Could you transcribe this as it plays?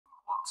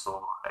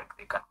also like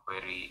they can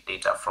query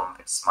data from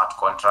the smart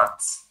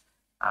contracts.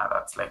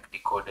 That's like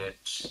decoded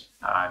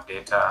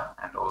data,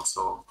 and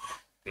also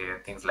the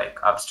things like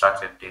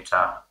abstracted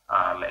data,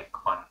 like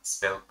on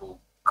spellbook.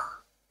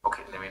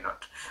 Okay, let me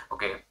not.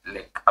 Okay,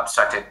 like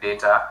abstracted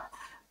data,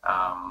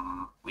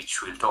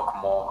 which we'll talk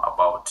more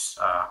about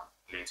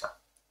later.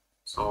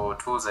 So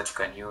tools that you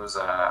can use,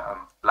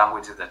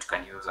 languages that you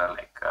can use are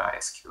like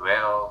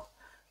SQL.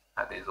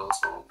 There's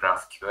also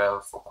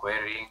GraphQL for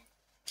querying.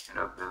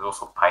 There's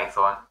also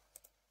Python.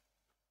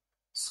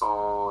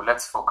 So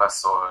let's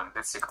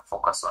take a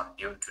focus on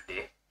Dune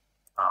today,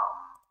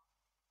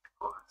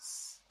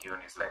 because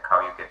Dune is like how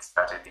you get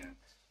started in,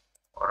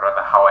 or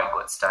rather how I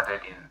got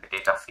started in the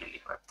data field in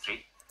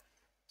Web3.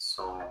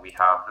 So we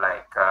have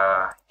like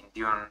in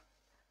Dune,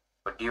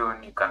 for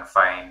Dune you can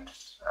find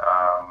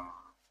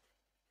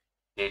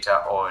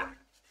data on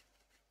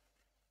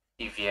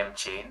EVM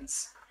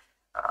chains.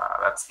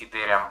 That's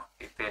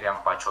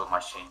Ethereum virtual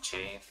machine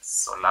chains,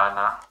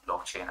 Solana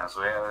blockchain as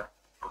well,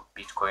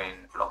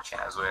 Bitcoin blockchain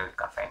as well. You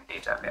can find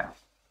data there.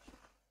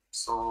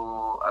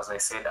 So as I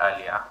said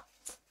earlier,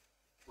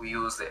 we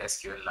use the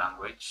SQL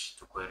language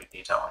to query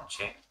data on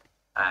chain,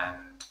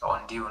 and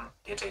on Dune,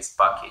 data is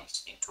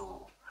packaged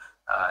into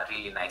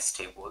really nice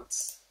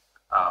tables.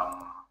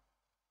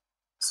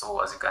 So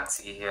as you can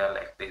see here,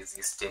 like there's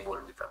this table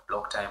with a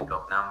block time,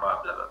 block number,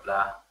 blah blah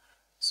blah.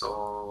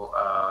 So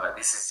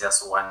this is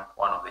just one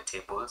of the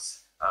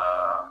tables.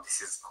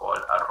 This is called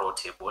a row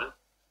table.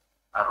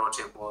 Row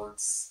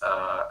tables,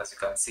 as you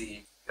can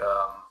see,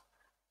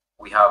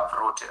 we have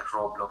raw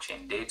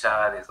blockchain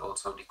data. There's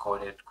also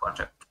decoded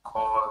contract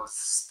calls,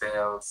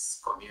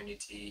 spells,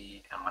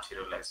 community, and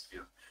materialized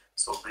view.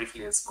 So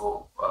briefly, let's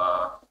go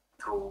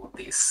through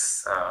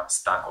this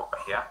stack over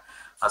here.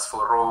 As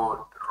for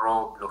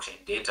raw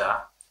blockchain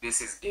data, this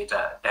is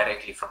data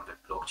directly from the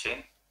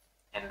blockchain,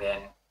 and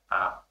then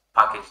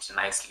packaged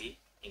nicely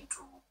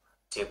into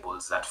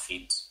tables that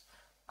fit.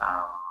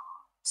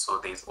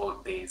 So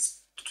there's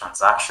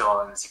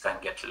transactions, you can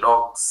get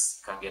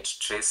logs, you can get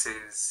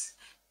traces,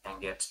 you can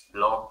get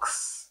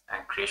blocks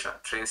and creation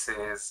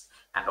traces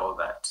and all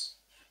that.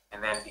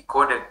 And then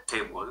decoded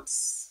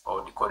tables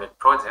or decoded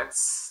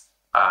projects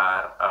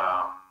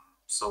are,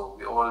 so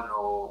we all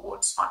know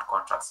what smart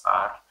contracts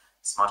are.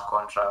 Smart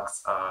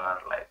contracts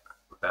are like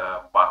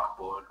the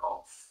backbone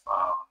of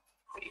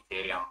the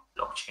Ethereum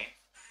blockchain.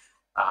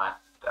 And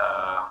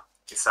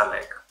these are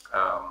like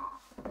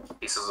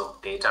pieces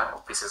of data,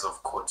 or pieces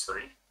of code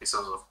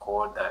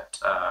that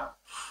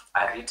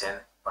are written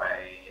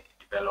by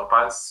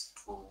developers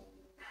to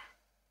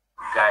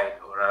guide,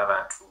 or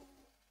rather to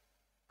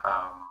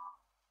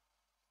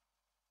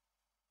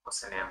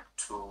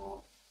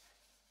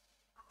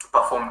to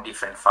perform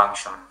different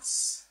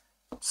functions,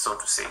 so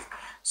to say.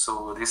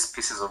 So these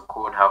pieces of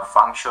code have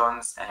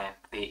functions and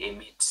they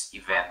emit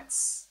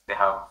events. They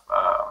have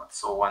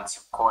so once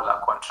you call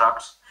a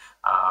contract,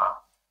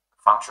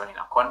 function in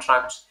a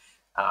contract,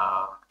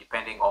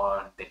 depending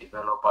on the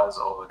developers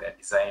or their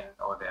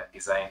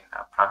design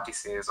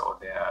practices or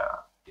their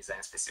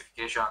design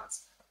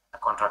specifications, a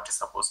contract is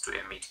supposed to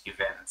emit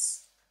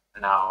events.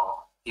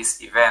 Now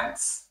these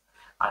events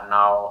are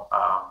now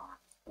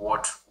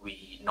what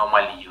we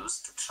normally use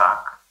to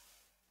track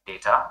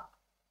data,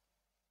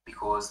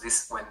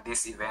 because when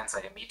these events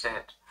are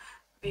emitted,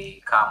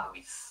 they come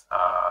with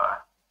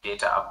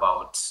data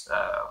about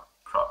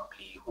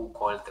probably who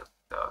called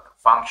the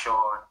function,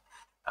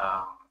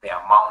 the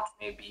amount,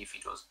 maybe if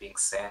it was being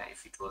sent,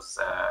 if it was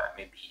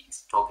maybe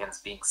tokens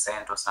being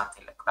sent or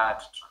something like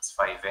that.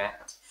 Transfer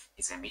event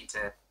is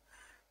emitted.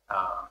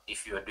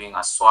 If you're doing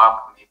a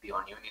swap, maybe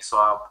on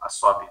Uniswap, a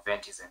swap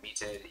event is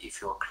emitted.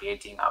 If you're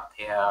creating a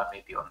pair,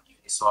 maybe on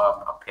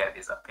Uniswap,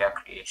 there's a pair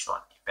creation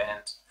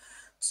event.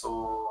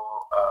 So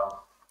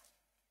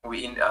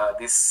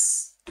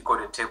these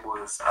decoded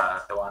tables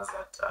are the ones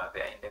that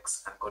they are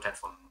indexed and gotten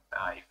from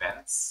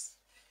events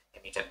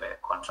emitted by the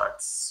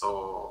contracts.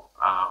 So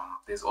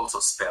there's also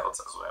spells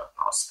as well.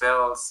 Now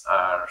spells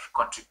are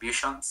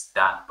contributions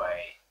done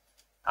by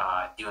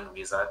Dune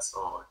wizards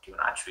or Dune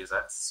arch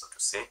wizards, so to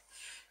say,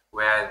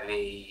 where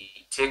they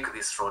take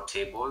these raw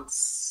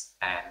tables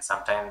and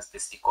sometimes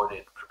these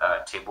decoded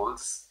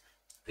tables,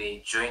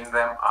 they join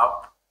them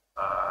up,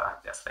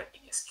 just like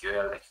in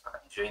SQL, like you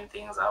can join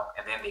things up,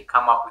 and then they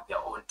come up with their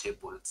own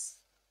tables,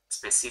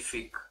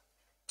 specific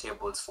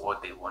tables for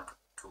what they want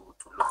to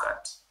look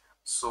at.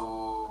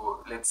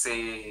 So let's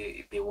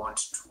say they want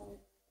to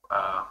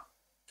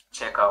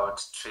check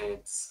out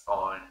trades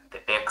on the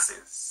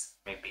DEXs.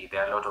 Maybe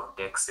there are a lot of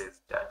DEXs,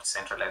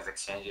 decentralized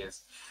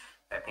exchanges,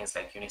 things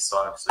like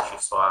Uniswap,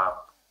 SushiSwap,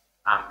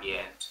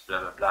 Ambient, blah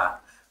blah blah.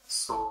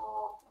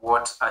 So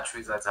what arch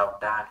wizards have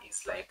done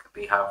is like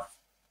they have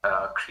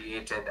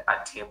created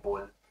a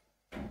table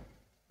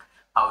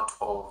out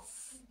of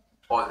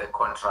all the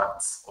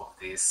contracts of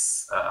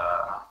these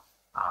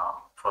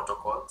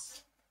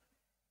protocols,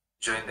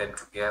 join them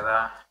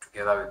together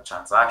with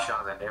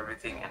transactions and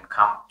everything, and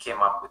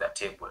came up with a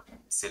table,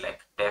 say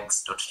like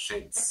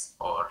dex.trades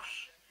or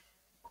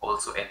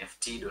also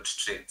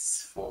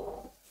nft.trades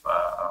for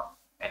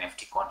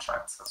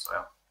contracts as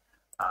well.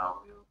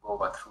 We'll go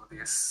over through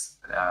this,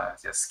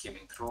 just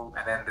skimming through.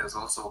 And then there's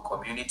also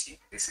community.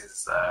 This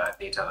is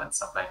data that's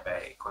supplied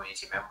by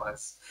community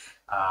members.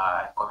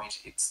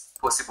 It's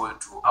possible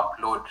to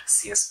upload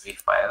CSV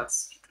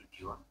files into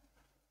Dune.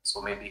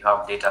 So maybe you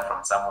have data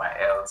from somewhere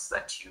else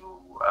that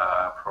you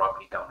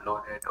probably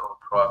downloaded or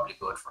probably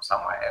got from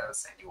somewhere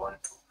else, and you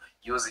want to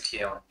use it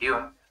here on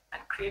Dune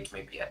and create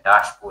maybe a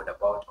dashboard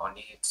about on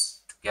it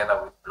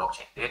together with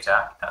blockchain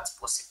data. That's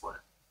possible.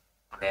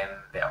 And then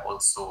there are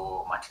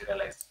also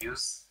materialized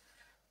views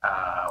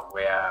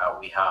where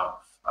we have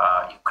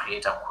you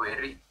create a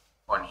query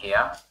on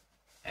here,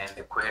 and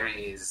the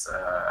query is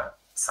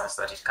such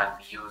that it can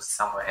be used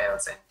somewhere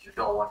else, and you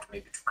don't want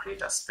maybe to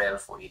create a spell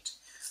for it.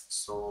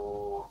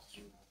 So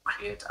you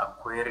create a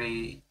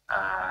query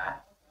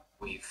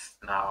with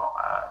now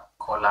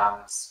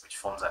columns, which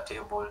forms a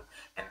table,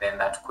 and then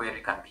that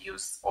query can be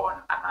used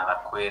on another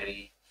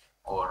query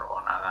or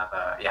on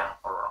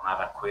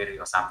another query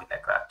or something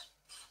like that.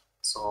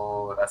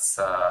 So that's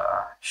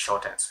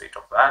short and sweet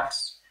of that.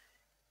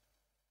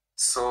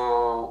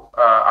 So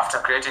after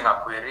creating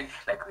a query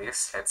like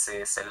this, let's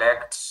say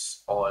select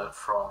all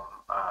from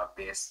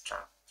base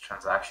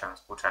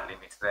transactions, put a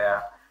limit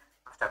there.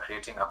 After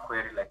creating a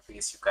query like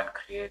this, you can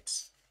create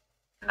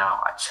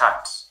now a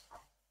chart.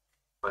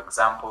 For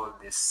example,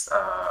 this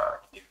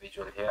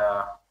individual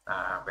here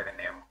by the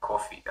name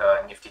Coffee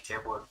Nifty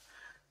Table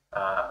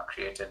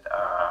created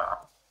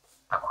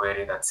a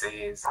query that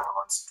says he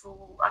wants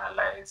to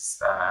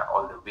analyze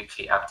all the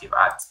weekly active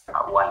ads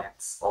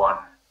wallets on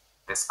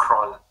the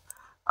Scroll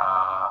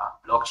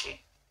blockchain.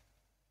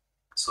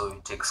 So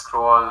you take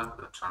Scroll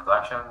the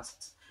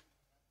transactions,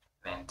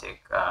 then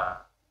take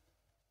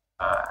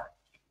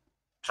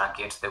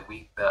truncate the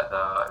week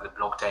the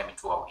block time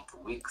into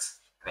weeks,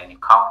 and then you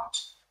count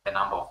the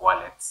number of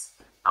wallets.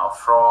 Now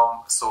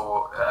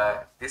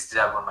this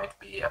jargon might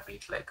be a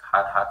bit like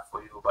hard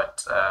for you,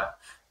 but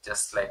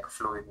just like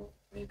flow with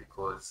me,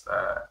 because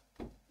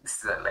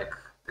this is like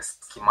the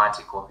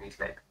schematic of it,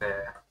 like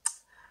the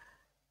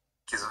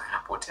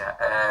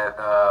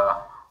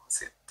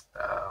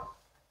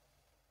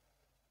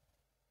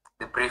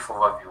the brief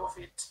overview of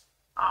it.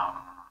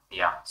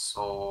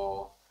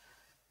 So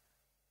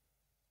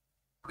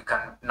we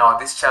can now,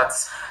 these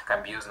charts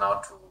can be used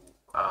now to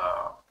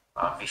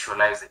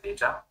visualize the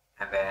data,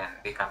 and then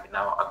they can be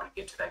now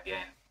aggregated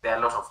again. There are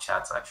a lot of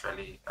charts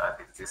actually.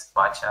 There's this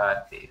bar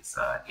chart, there's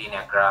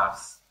linear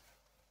graphs,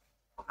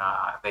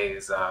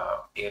 there's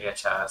area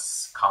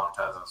charts,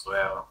 counters as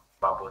well,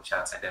 bubble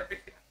charts, and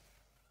everything.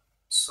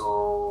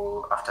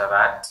 So after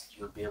that,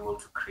 you'll be able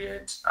to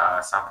create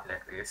something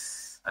like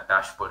this, a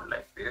dashboard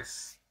like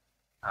this,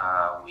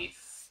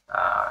 with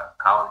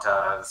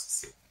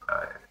counters,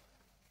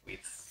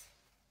 with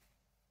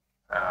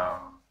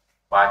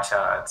bar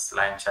charts,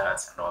 line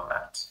charts, and all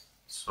that.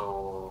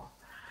 So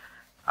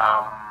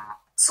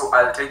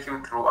I'll take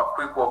you through a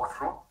quick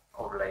walkthrough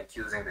of like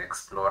using the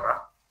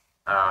Explorer,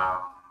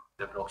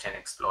 the blockchain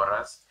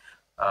explorers,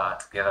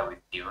 together with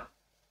Dune.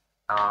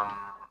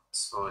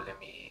 So let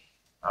me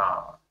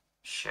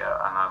share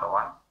another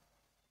one.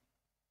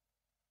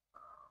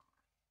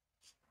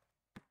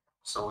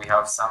 So we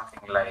have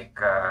something like,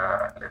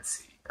 let's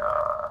see,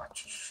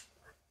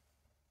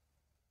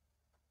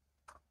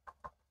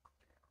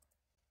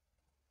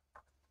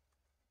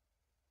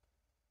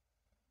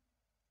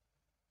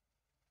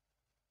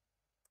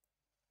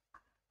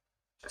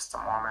 just a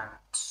moment.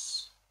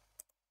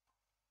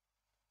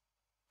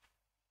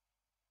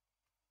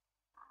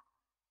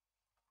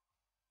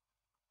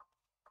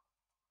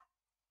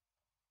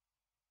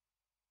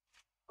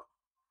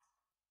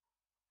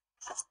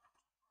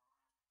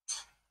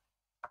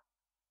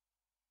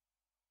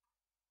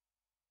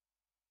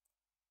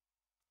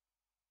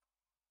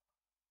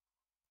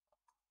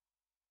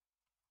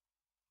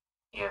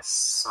 Yes,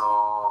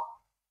 so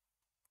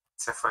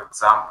say for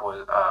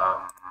example,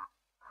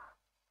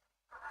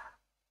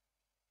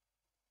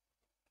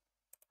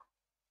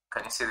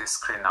 can you see the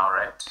screen now,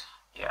 right?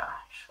 Yeah,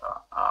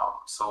 sure.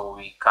 So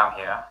we come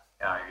here,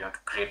 you want to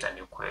create a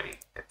new query,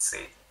 let's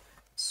say.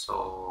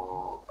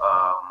 So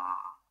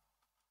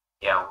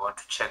yeah, we want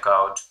to check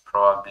out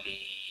probably,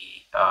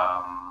 we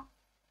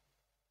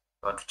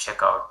want to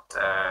check out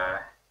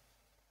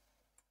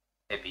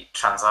maybe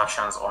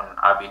transactions on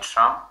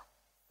Arbitrum,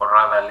 or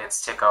rather,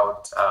 let's check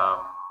out,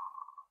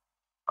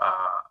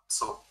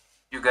 so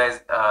you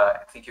guys,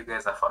 I think you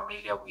guys are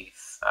familiar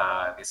with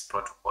this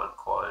protocol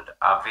called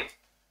Aave.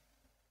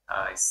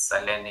 It's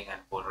a lending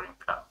and borrowing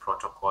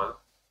protocol.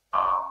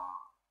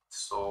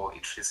 So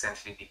it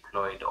recently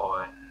deployed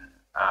on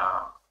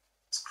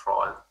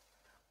Scroll,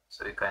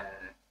 so you can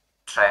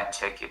try and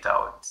check it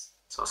out.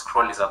 So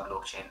Scroll is a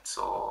blockchain.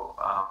 So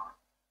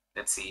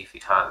let's see if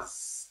it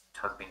has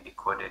been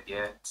decoded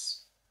yet.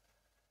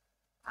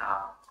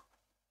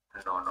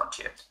 No, not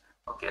yet.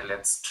 Okay,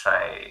 let's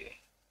try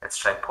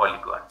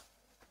Polygon.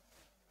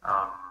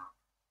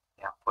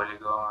 Yeah,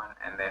 Polygon,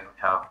 and then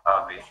we have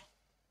Aave,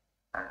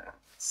 and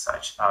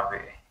search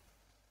Aave.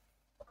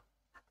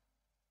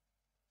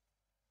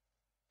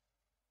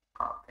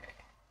 Okay.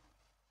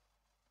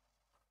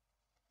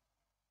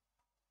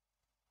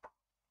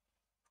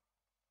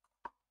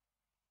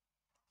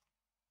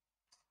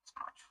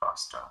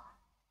 faster.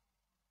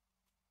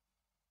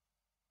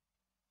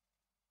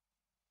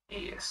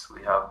 Yes,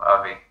 we have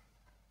Aave.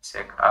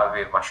 Check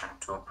Aave version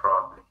 2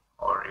 probably,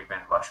 or even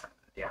version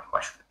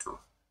 2.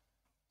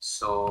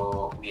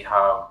 So we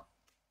have,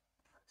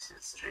 this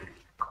is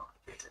really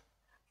complicated,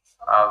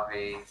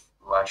 Aave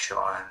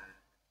version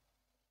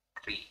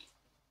 3.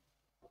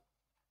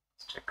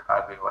 Let's check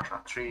Aave version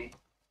 3.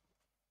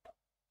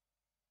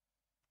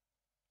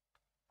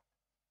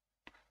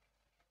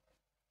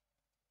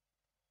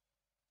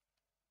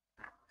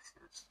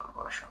 This is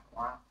version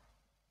 1.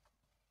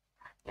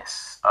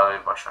 Yes,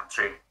 Aave version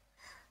 3.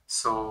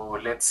 So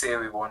let's say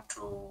we want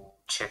to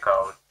check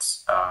out,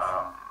 let's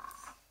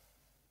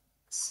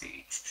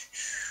see,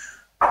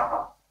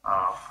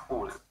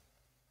 pool.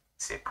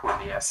 Say pool,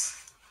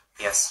 yes.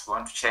 Yes, we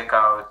want to check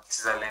out, this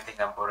is a lending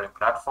and borrowing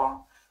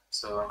platform.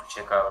 So we want to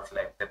check out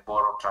like the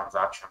borrow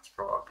transactions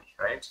probably,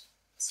 right?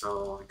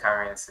 So we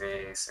come and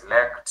say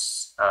select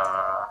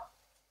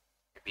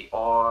maybe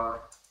all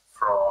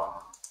from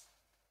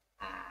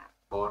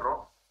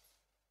borrow.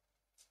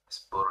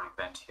 This borrow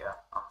event here.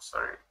 I'm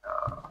sorry.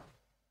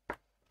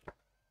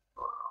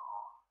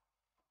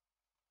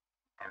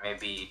 And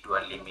maybe do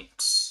a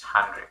limit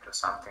 100 or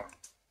something.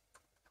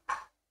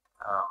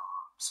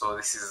 So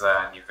this is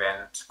an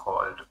event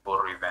called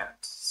borrow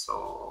event.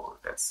 So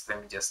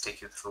let me just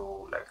take you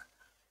through like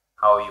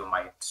how you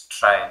might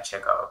try and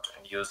check out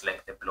and use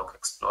like the block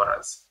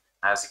explorers.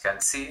 As you can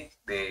see,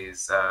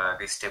 there's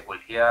this table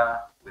here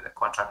with the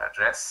contract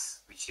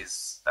address, which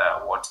is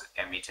what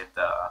emitted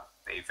the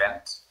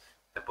event,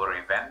 the borrow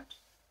event.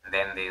 And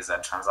then there's a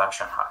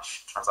transaction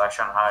hash.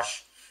 Transaction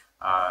hash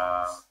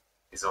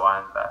is the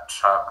one that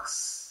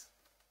tracks,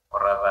 or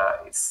rather,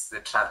 it's the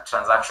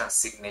transaction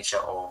signature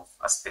of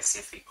a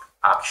specific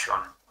action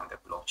on the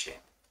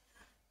blockchain.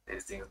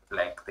 There's things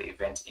like the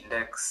event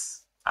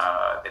index,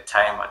 the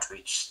time at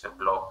which the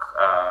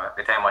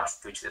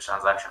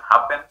transaction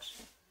happened,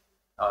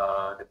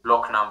 the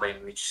block number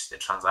in which the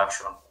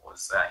transaction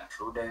was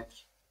included.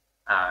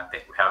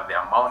 Then we have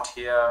the amount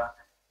here,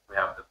 we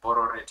have the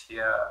borrow rate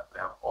here, we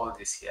have all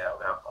this here,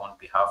 we have on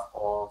behalf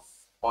of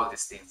all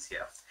these things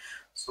here.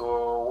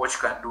 So what you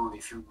can do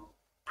if you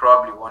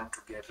probably want to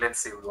get, let's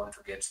say we want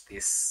to get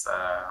this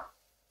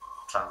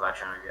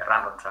transaction, maybe a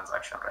random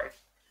transaction, right?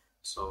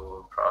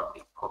 So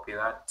probably copy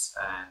that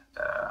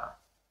and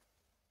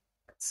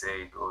let's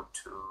say go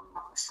to,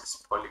 this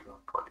is Polygon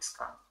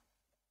scan.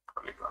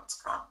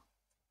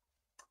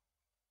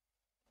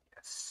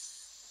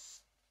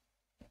 Yes.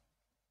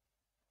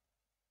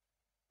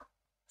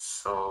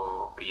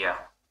 So yeah,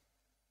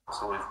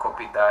 so we've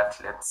copied that.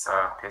 Let's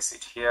paste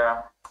it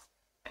here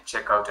and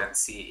check out and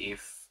see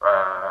if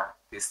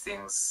these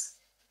things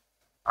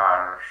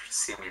are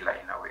similar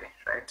in a way,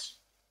 right?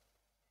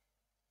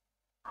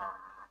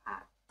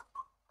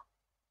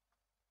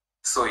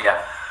 So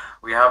yeah,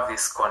 we have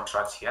this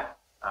contract here.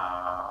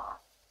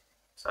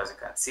 So as you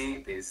can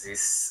see, there's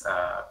this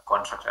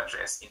contract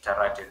address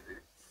interacted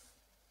with.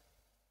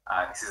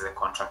 This is a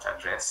contract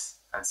address.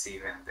 You can see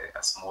even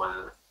a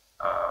small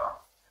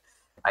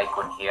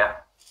icon here.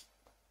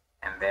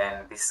 And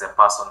then this is a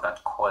person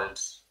that called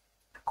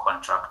the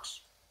contract.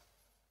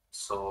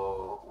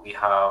 So we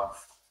have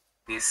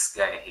this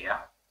guy here,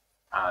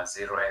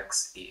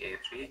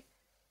 0xEA3. We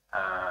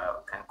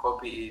can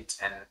copy it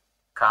and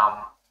come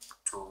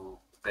to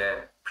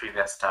the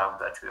previous tab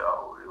that we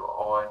were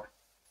on,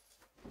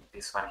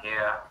 this one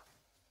here,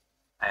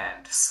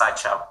 and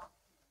search up.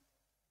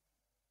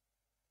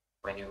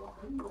 When you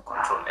do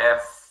Control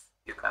F,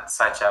 you can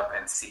search up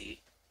and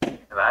see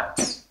that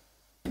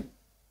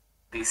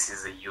this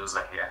is a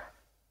user here.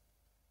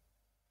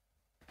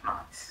 No,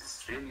 this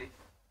is really,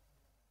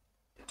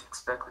 didn't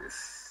expect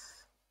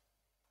this.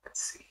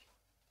 Let's see.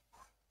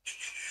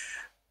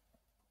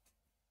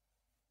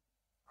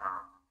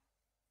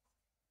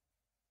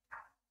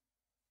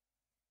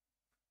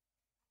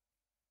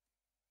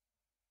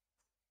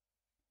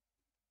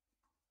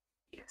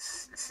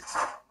 Yes, this is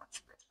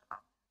much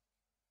better.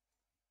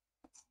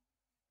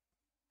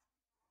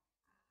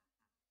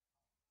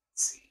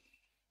 Let's see.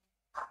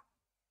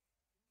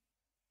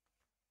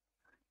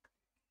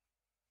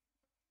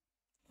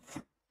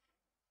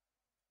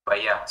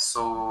 But yeah,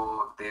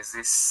 so there's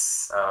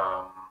this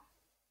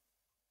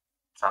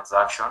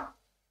transaction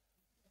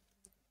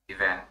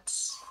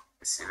event,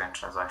 this event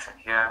transaction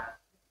here.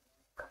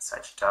 Let's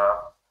search it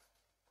up.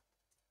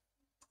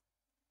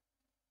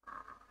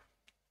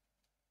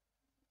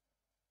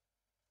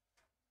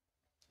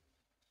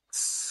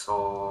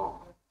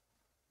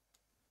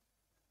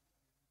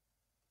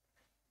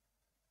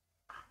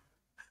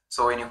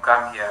 So when you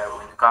come here,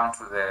 when you come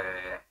to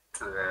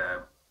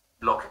the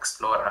block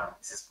explorer,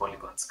 this is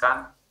Polygon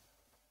scan.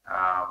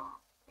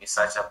 You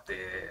search up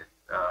the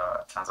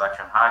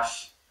transaction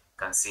hash, you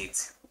can see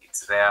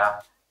it's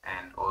there.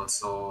 And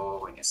also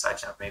when you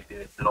search up maybe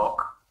the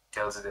block,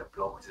 tells you the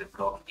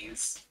block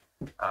is.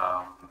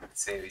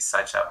 Let's say we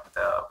search up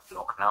the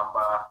block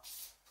number.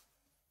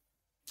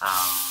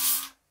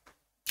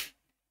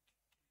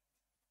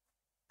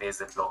 There's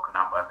the block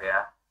number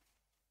there.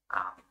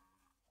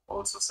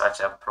 also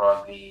search up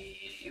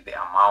probably the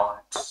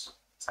amount,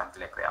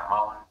 something like the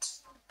amount.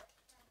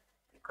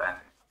 You can,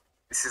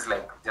 this is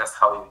like just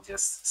how you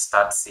just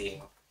start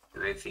seeing the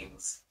way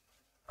things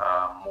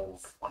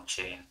move on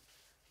chain.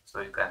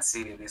 So you can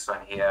see this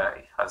one here,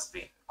 it has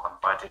been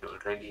converted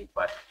already,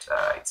 but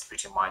it's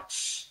pretty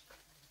much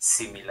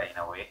similar in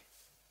a way.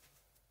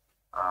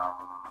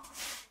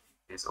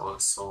 There's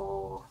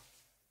also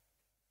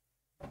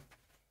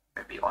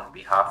maybe on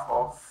behalf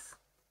of,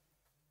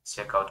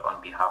 check out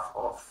on behalf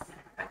of,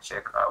 and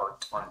check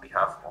out on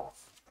behalf of,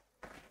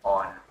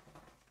 on,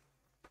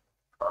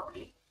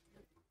 probably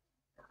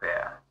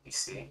there. You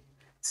see,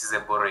 this is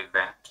a borrow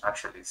event.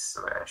 Actually,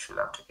 so I should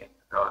have taken,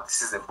 oh,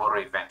 this is a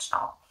borrow event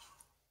now.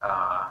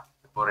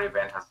 The borrow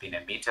event has been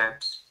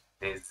emitted.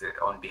 There's the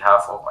on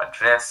behalf of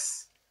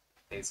address.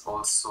 There's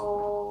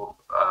also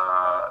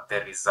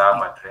the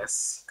reserve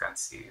address. You can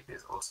see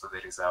there's also the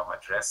reserve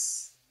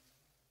address.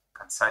 You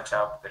can search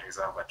up the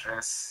reserve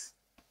address.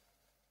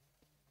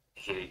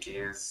 Here it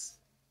is.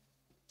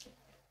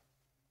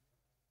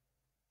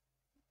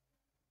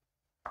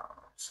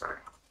 Sorry.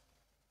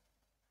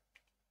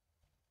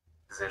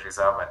 This is a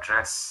reserve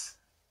address.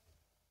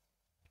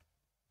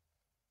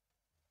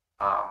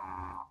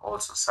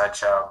 Also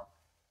search up.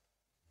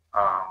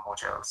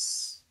 What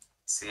else?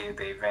 See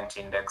the event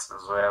index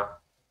as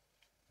well.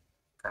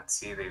 You can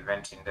see the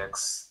event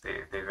index,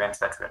 the events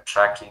that we're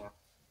tracking.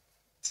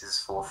 This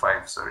is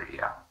 4.5, sorry,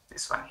 yeah,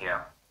 this one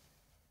here.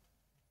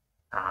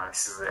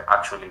 This is the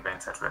actual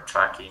events that we're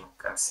tracking. You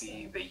can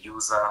see the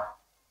user.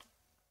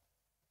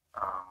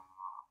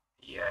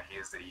 Yeah,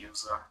 here's the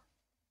user.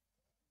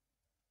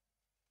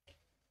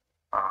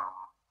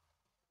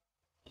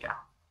 Yeah.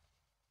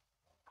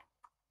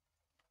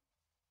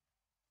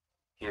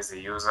 Here's the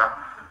user.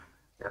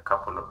 There are a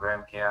couple of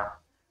them here.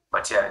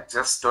 But yeah,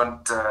 just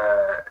don't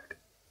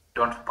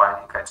panic.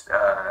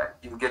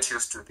 You'll get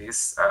used to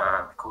this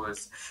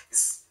because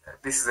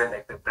this is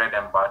like the bread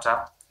and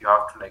butter. You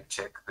have to like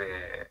check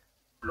the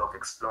block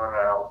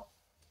explorer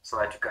so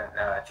that you can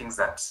things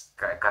that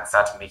can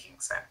start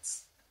making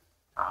sense.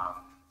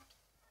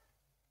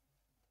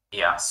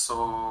 Yeah,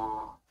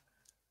 so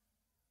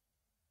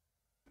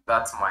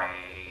that's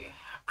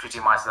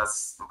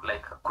that's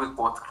like a quick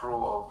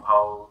walkthrough of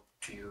how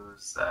to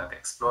use the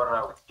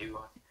explorer with Dune.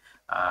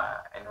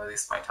 I know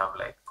this might have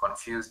like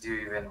confused you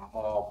even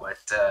more,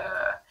 but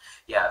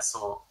yeah,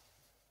 so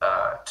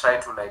try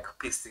to like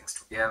piece things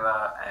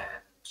together,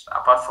 and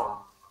apart from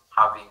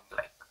having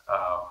like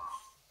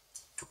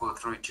to go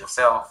through it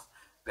yourself,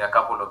 there are a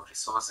couple of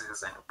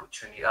resources and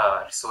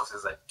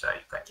resources that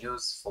you can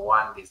use. For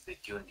one, there's the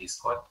Dune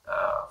Discord.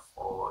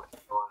 For you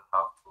all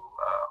have to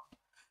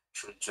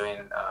should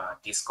join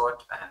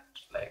Discord, and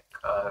like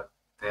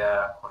there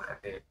are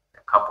a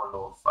couple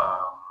of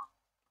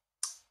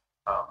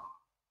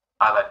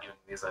other Dune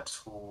wizards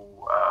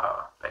who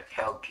like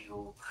help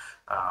you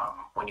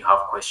when you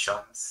have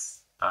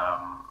questions.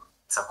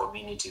 It's a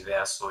community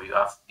there, so you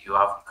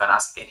can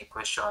ask any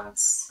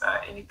questions,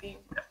 anything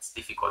that's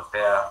difficult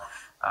there.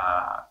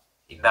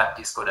 In that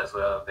Discord as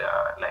well, there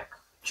are like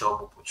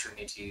job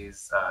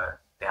opportunities.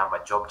 They have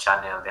a job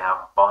channel, they have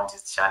a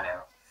bounties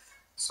channel.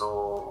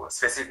 So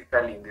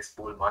specifically in this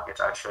bull market,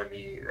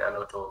 actually, there are a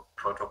lot of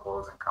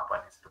protocols and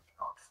companies looking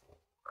out for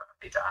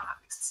data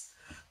analysts.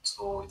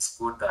 So it's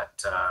good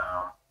that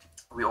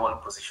we all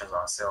position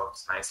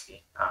ourselves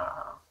nicely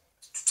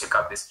to take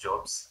up these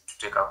jobs, to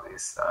take up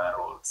these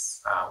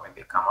roles when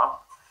they come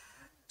up.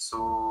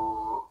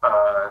 So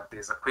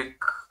there's a quick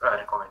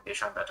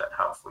recommendation that I'd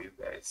have for you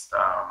guys.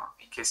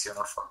 In case you're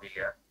not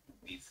familiar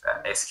with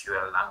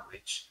SQL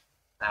language,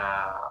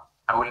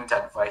 I wouldn't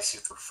advise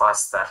you to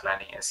first start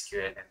learning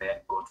SQL and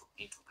then go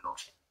into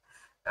blockchain.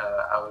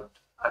 I would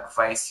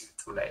advise you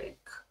to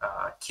like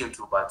kill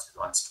two birds with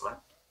one stone.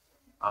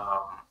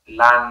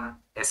 Learn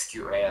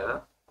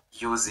SQL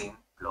using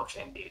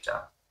blockchain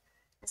data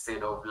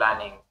instead of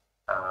learning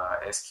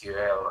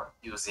SQL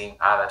using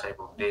other type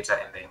of data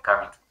and then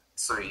coming to,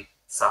 so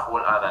it's a whole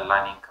other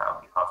learning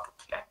curve you have to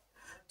climb.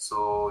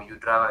 So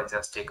you'd rather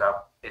just take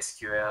up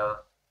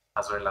SQL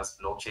as well as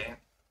blockchain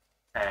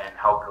and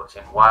how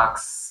blockchain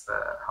works,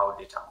 how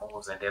data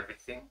moves and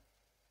everything.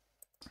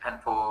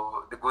 And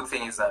for the good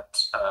thing is that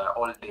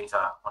all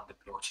data on the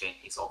blockchain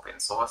is open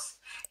source.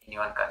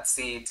 Anyone can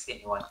see it,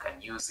 anyone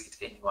can use it,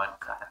 anyone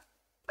can,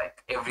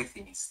 like,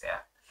 everything is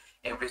there.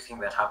 Everything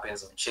that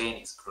happens on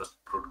chain is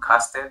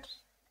broadcasted,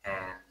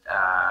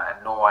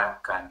 and no one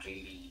can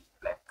really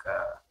like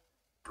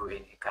do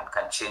any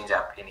can change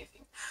up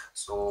anything.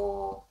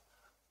 So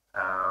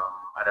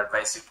I'd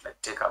advise you to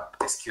like take up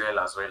SQL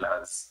as well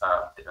as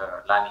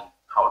learning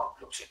how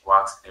the blockchain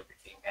works and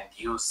everything, and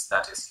use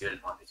that SQL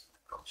knowledge in the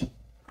blockchain.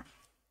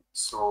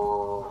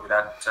 So with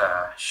that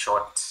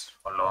short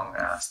or long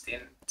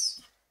stint,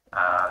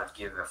 I'll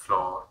give the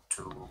floor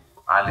to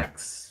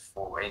Alex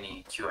for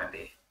any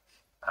Q&A,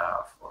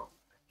 for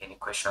any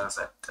questions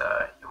that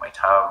you might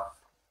have,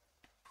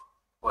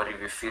 or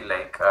if you feel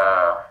like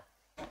I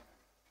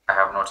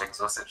have not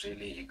exhausted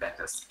really, you can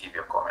just give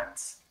your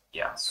comments.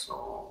 Yeah,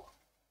 so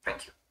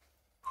thank you.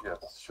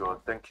 Yes,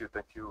 sure. Thank you,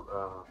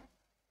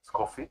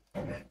 Scoffie.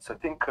 So I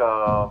think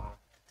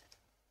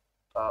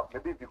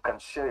maybe if you can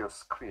share your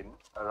screen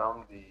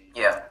around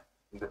Yeah.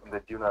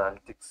 the Dune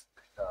Analytics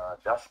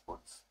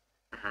dashboards.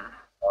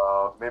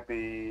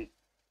 Maybe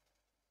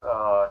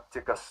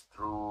take us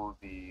through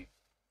the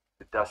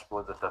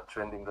dashboards that are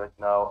trending right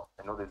now.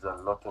 I know there's a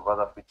lot of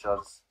other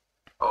features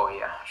Oh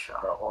yeah,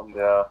 sure. on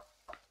there.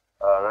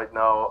 Right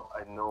now,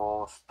 I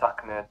know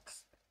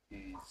StackNet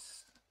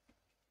is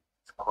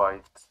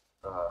quite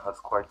has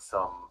quite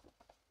some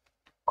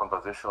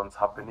conversations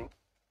happening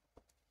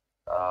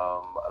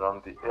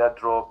around the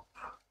airdrop.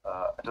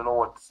 I don't know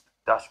what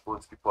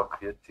dashboards people are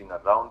creating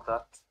around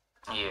that.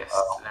 Yes,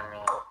 let me.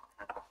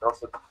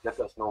 Also, let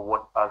us know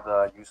what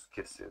other use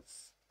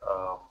cases,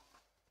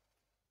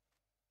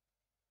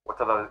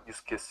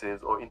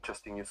 or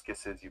interesting use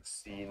cases you've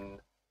seen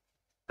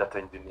data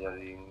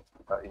engineering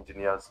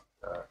engineers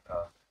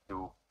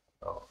do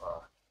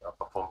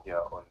perform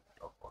here on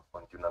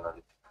Dune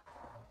Analytics.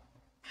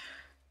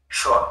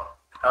 Sure.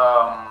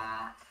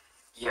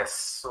 Yes.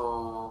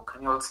 So,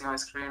 can you all see my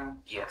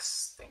screen?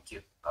 Yes. Thank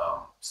you.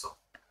 Um,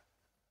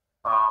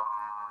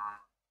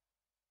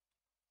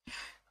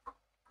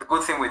 the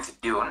good thing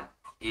with Dune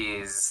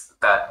is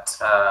that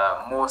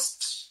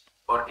most,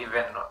 or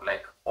even not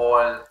like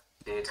all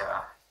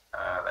data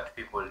that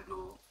people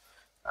do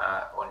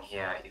on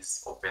here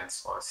is open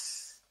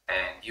source,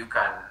 and you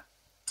can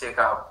take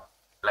up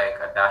like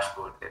a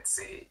dashboard. Let's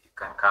say you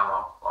can come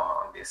up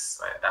on this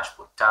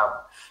dashboard tab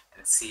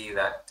and see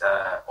that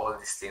all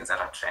these things that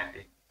are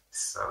trending.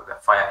 So the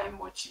fire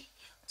emoji,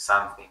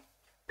 something.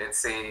 Let's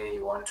say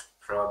you want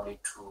probably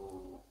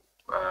to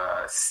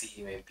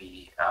see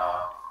maybe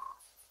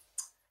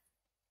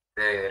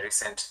the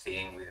recent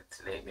thing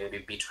with like maybe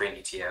Bitcoin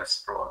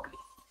ETFs probably.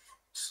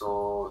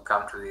 So we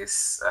come to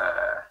this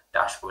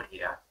dashboard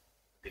here,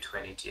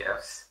 Bitcoin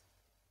ETFs.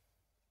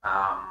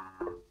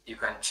 You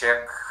can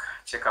check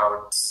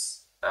out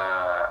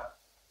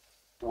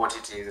what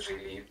it is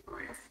really. You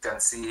can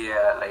see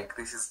here, like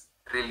this is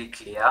really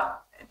clear,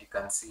 and you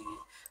can see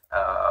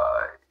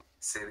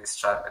say this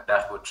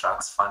dashboard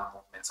tracks fund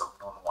movements of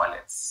known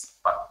wallets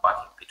back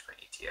in Bitcoin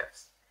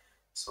ETFs.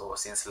 So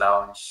since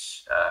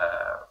launch,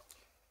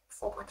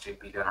 4.3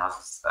 billion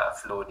has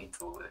flowed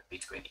into the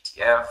Bitcoin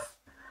ETF.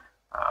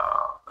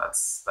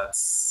 That's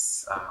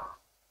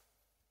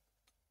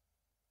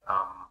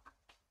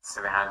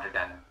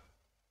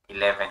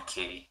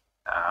 711k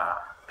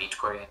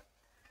Bitcoin.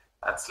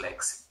 That's like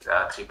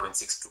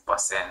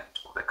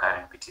 3.62% of the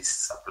current BTC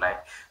supply.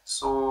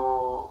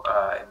 So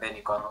and then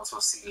you can also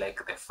see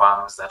like the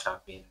firms that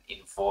have been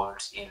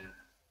involved in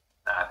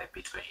the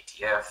Bitcoin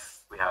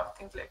ETF. We have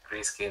things like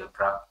Grayscale,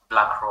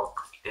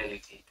 BlackRock,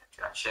 Fidelity,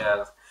 21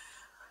 shares.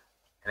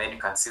 And then you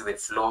can see the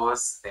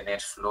flows, the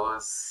net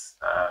flows.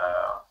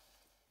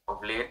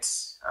 Of late,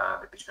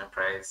 the Bitcoin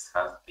price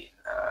has been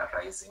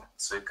rising.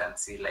 So you can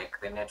see like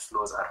the net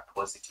flows are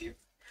positive.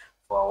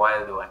 For a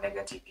while, they were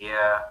negative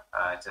here,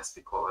 just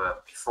because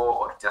before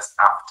or just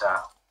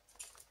after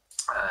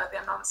the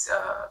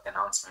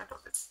announcement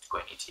of the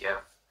Bitcoin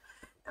ETF.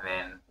 And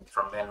then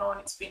from then on,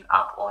 it's been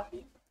up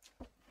only.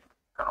 You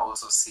can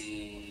also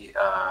see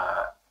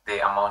the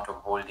amount of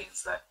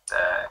holdings that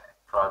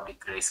probably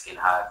Grayscale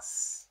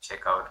has.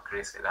 Check out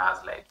Grayscale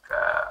has like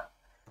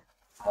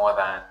more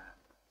than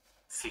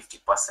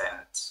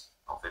 50%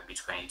 of the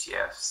Bitcoin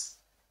ETFs.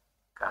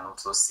 You can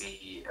also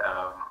see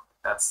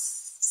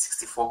that's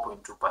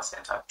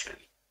 64.2%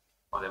 actually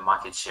of the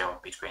market share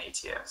of Bitcoin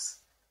ETFs.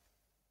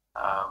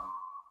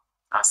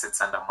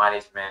 Assets under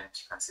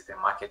management, you can see the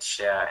market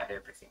share and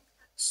everything.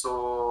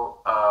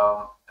 So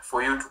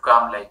for you to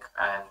come like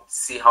and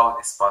see how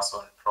this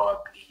person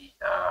probably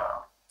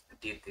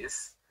did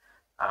this,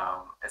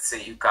 let's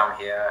say you come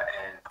here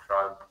and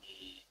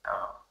probably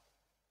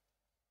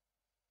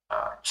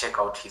check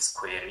out his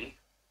query.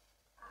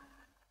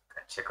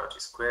 Check out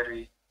his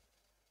query.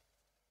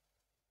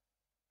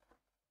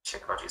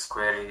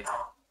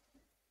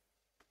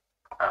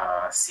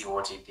 See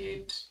what he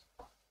did.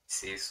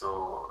 See,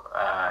 so you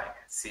can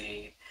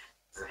see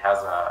it has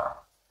a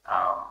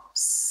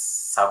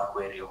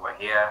subquery over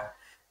here.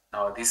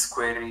 Now this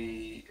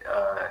query,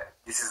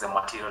 this is the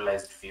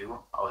materialized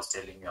view I was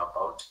telling you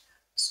about.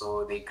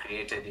 So they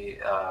created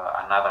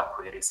another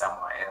query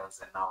somewhere else,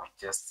 and now it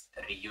just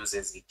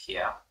reuses it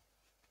here.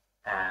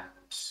 And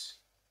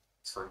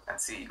so you can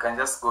see, you can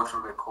just go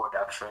through the code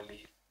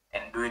actually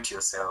and do it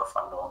yourself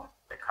alone,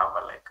 like have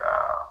a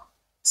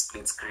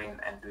split screen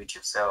and do it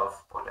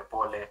yourself, pole,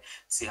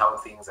 see how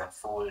things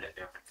unfold and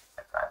everything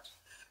like that.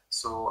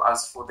 So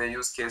as for the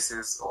use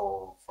cases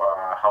of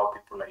how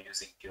people are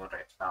using Dune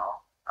right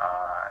now,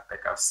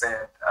 like I've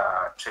said,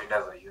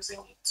 traders are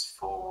using it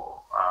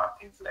for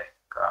things like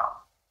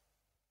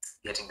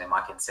getting the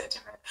market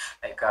sentiment.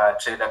 Like a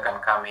trader can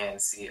come here and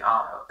see,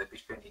 the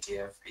Bitcoin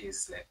ETF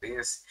is like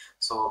this.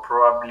 So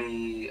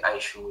probably I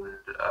should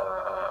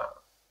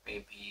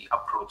maybe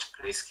approach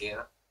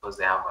Grayscale because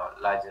they have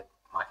a larger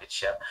market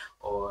share,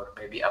 or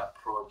maybe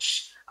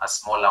approach a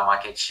smaller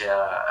market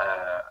share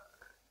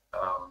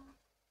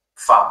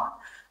farm,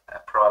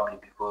 probably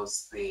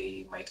because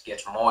they might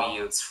get more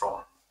yields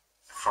from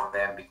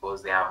them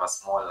because they have a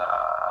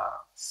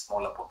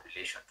smaller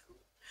population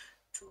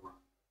to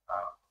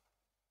uh,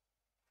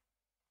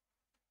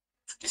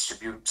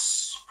 distribute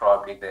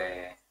probably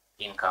the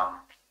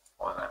income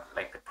or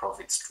like the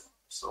profits to.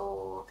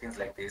 So things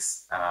like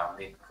this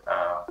make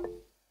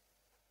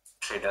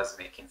traders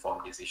make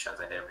informed decisions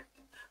and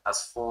everything.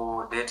 As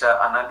for data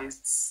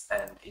analysts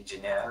and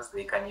engineers,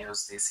 they can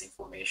use this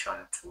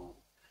information to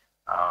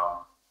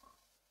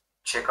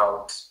check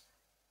out.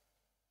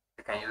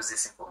 They can use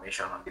this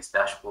information on these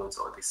dashboards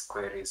or these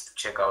queries to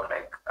check out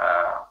like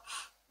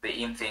the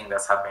in thing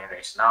that's happening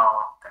right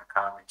now. Can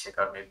come and check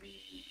out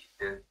maybe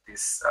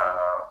this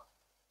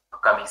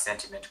upcoming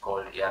sentiment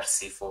called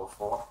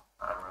ERC44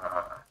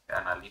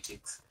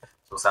 analytics.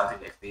 So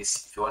something like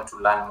this. If you want to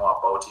learn more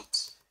about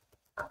it,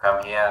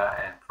 come here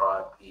and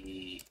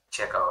probably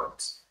check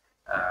out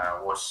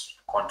what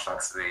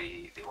contracts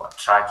they were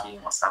tracking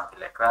or something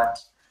like that.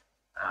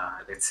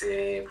 Let's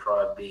say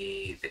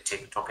probably the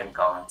token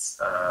counts,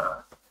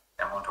 the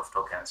amount of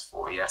tokens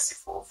for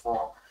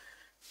ERC44.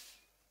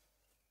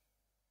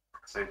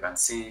 So you can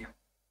see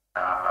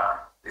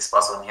this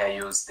person here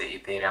used the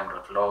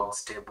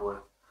ethereum.logs table.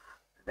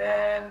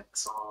 Then,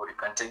 so you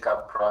can take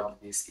up probably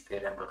this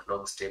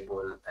ethereum.logs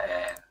table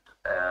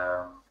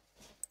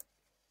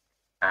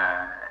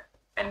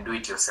and do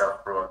it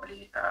yourself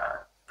probably.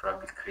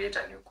 Probably create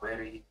a new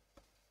query,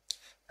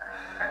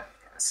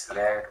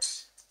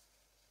 select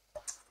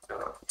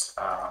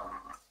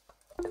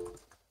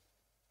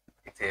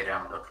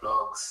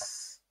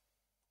ethereum.logs,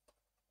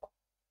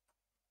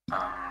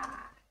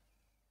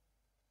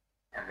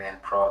 and then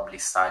probably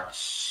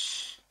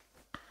search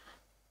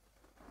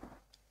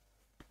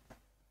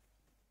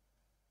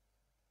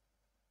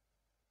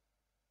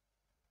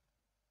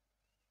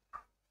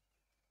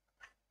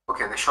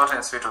okay. The short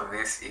and sweet of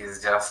this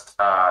is just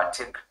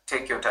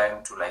take your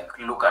time to like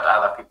look at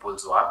other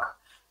people's work.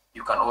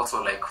 You can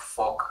also like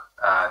fork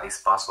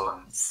this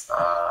person's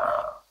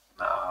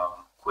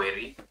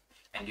query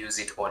and use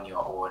it on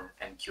your own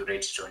and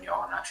curate it on your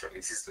own. Actually,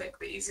 this is like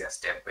the easiest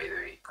step, by the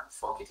way. You can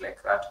fork it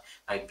like that.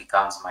 Now it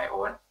becomes my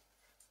own.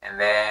 And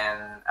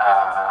then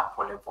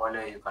pole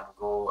you can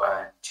go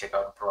and check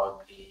out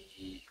probably,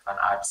 you can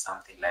add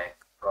something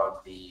like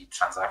probably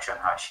transaction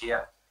hash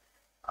here.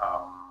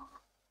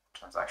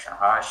 Transaction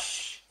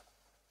hash,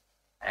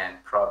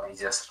 and probably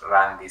just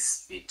run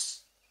this bit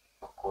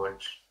of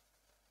code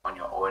on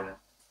your own.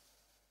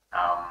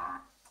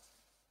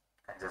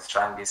 And just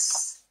run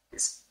this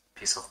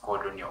piece of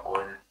code on your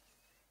own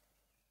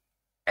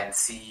and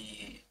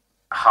see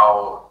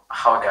how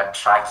they're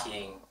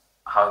tracking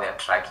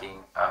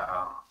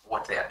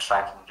what they are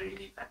tracking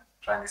really. And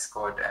run this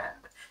code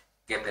and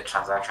get the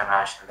transaction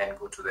hash, and then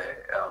go to the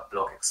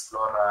block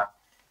explorer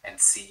and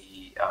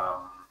see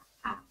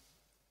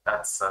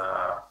that's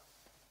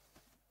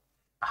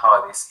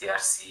how this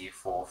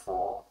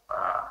ERC44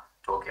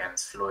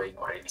 tokens flowing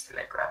or anything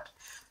like that.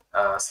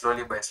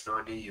 Slowly by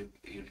slowly,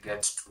 you'll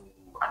get to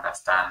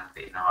understand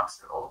the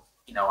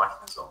inner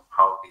workings of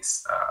how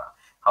this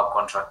how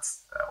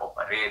contracts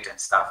operate and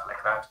stuff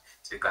like that.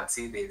 So you can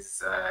see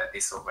there's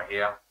this over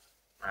here.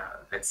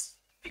 Let's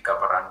pick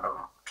up a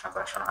random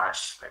transaction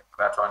hash like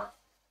that one,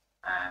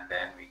 and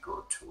then we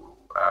go to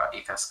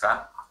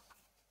Etherscan.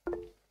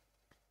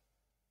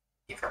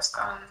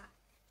 Etherscan.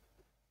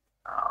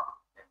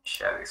 Let me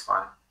share this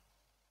one.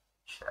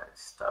 Share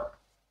this tab.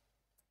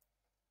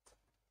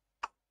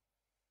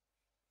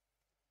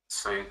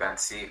 So you can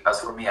see,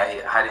 as for me,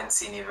 I hadn't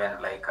seen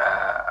even like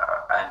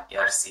an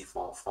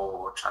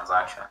ERC44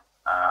 transaction.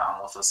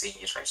 I'm also seeing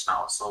it right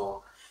now.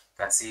 So you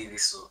can see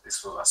this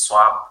was a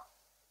swap,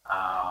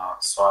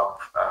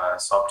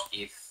 swapped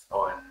ETH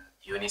on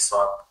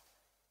Uniswap,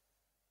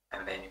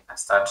 and then you can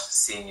start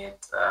seeing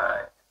it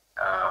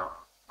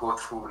go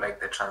through like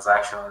the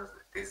transactions.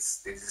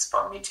 There's this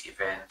permit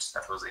event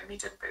that was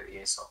emitted by the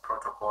Uniswap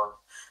protocol.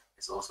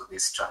 There's also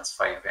this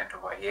transfer event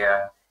over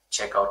here.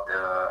 Check out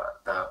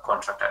the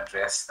contract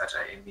address that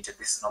I emitted.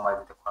 This is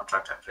normally the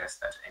contract address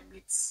that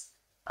emits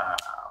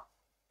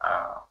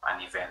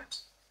an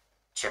event.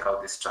 Check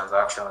out these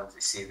transactions.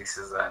 You see this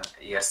is an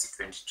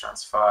ERC20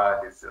 transfer.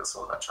 This is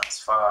also the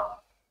transfer.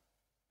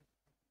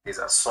 There's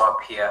a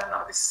swap here.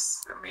 Now this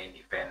is the main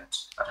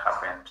event that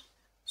happened.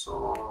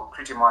 So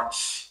pretty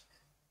much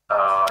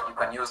you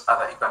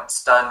can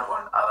stand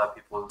on other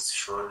people's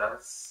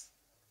shoulders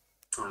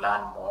to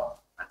learn more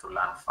and to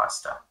learn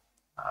faster.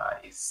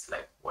 Is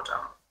like what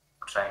I'm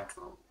trying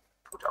to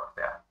put out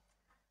there.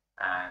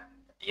 And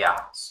yeah,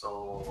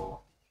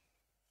 so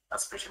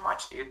that's pretty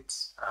much it.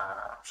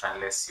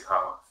 Unless you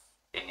have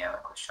any other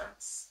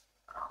questions,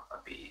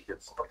 I'll be open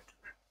to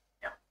it.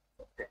 Yeah.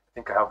 Okay. I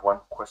think I have one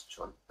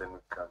question, then we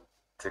can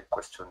take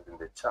questions in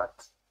the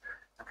chat.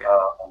 Okay.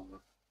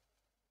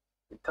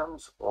 In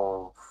terms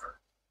of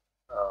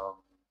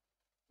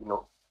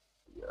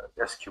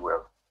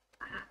SQL,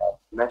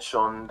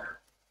 mentioned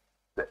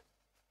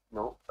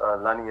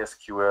learning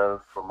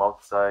SQL from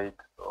outside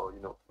or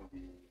in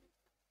the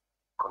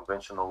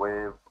conventional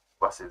way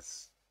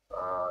versus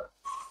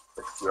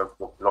SQL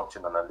for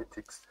blockchain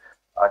analytics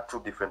are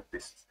two different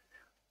beasts.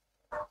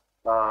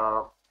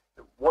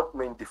 What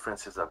main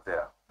differences are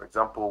there? For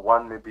example,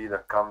 one maybe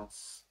that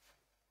becomes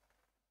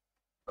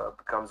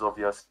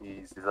obvious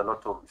is there's a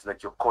lot of, it's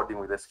like you're coding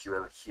with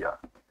SQL here.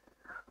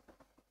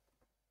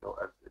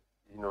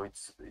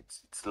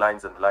 It's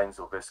lines and lines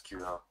of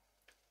SQL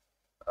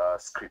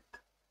script.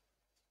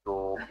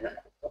 So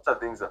what are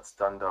things that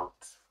stand out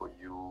for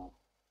you?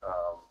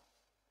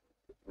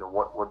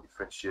 What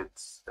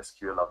differentiates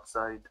SQL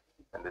outside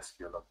and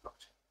SQL on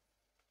blockchain?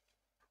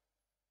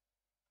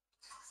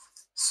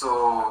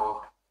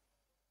 So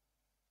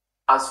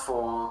as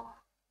for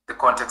the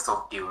context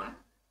of Dune,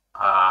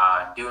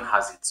 Dune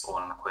has its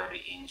own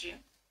query engine.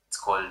 It's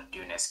called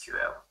Dune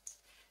SQL.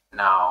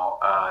 Now,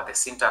 the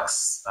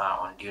syntax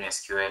on Dune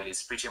SQL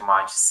is pretty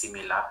much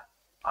similar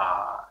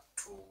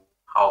to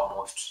how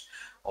most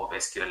of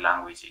SQL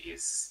language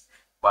is.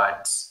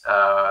 But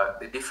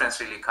the difference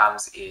really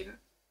comes in,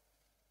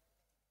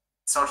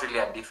 it's not really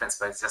a difference,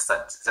 but it's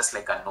just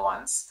like a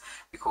nuance,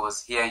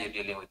 because here you're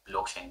dealing with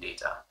blockchain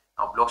data.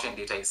 Now, blockchain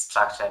data is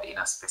structured in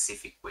a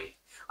specific way.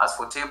 As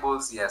for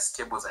tables, yes,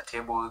 tables are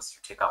tables. You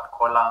take up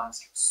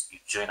columns, you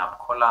join up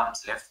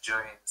columns, left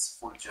joins,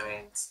 full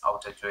joins,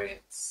 outer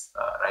joins,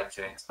 right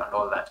joins, and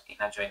all that,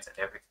 inner joins and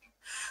everything.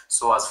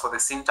 So as for the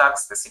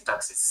syntax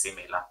is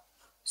similar.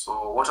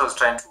 So what I was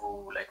trying to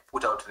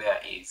put out there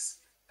is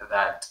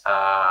that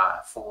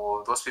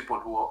for those people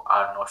who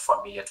are not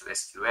familiar to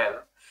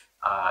SQL,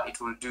 it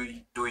will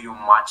do you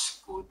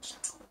much good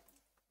to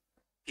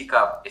pick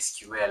up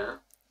SQL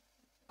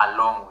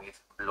along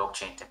with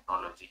blockchain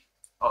technology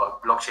or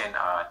blockchain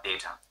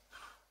data.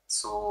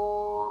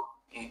 So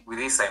with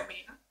this I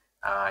mean,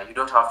 you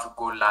don't have to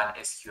go learn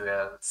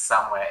SQL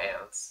somewhere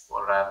else,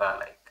 or rather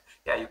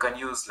you can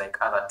use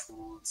other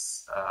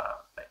tools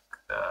like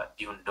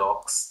Dune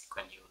Docs. You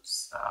can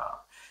use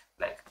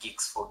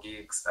Geeks for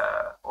Geeks,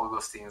 all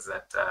those things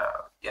that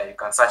you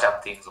can search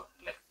up things on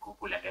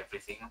Google and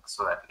everything,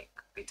 so that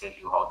they tell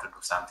you how to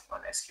do something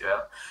on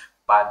SQL.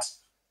 But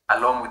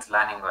along with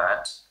learning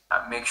that,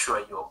 make sure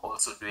you're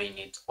also doing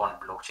it on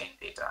blockchain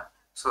data,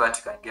 so that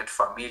you can get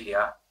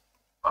familiar.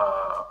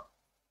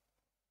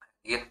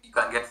 You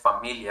can get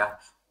familiar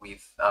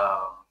with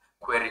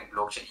querying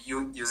blockchain,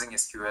 using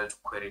SQL to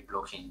query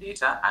blockchain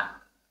data, and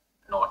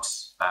not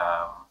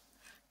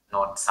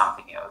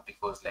something else,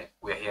 because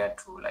we're here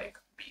to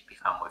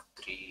become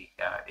Web3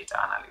 data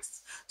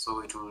analysts.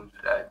 So it will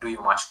do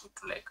you much good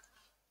to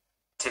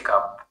take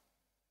up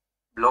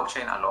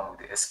blockchain along with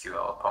the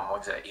SQL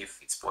pamoja if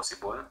it's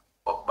possible.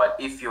 But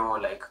if you're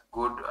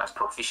good and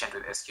proficient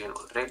with SQL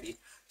already,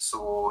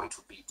 so it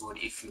would be good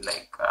if you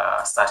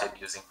started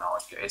using now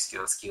your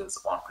SQL skills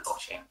on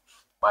blockchain.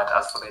 But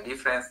as for the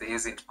difference, there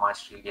isn't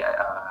much really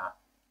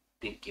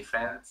big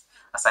difference,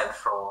 aside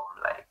from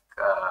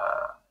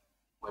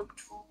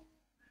Web2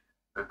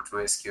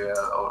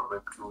 SQL or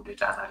Web2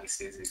 data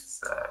analysis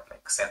is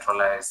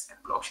centralized,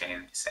 and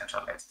blockchain is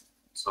decentralized.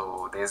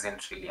 So there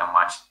isn't really a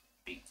much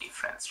big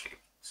difference really.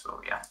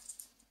 So yeah,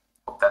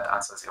 hope that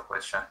answers your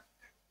question.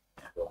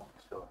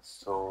 Sure.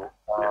 So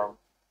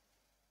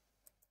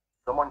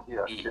someone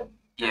here.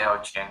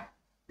 Ocheng.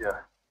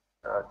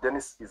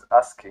 Dennis is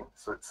asking.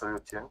 So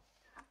Ocheng,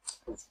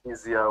 it's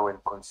easier when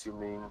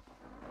consuming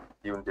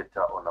Dune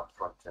data on a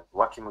front end,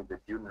 working with the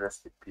Dune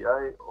REST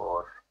API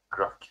or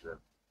GraphQL?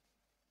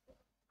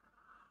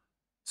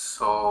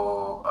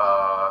 So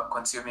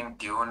consuming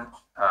Dune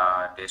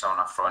data on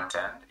a front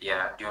end,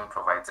 Dune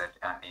provides an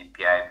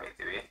API, by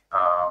the way.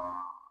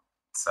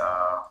 It's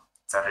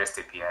a REST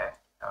API.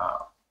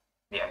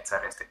 It's a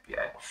REST API.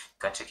 You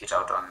can check it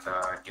out on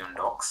the Dune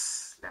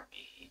docs. Let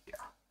me,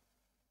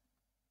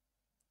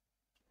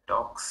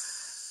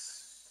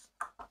 docs.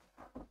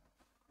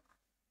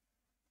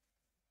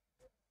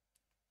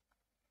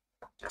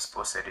 Just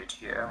posted it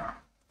here.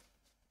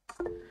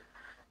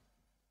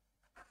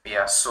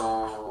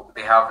 So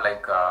they have a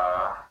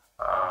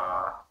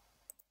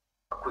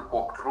quick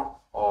walkthrough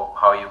of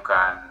how you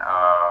can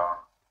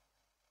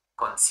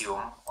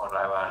consume, or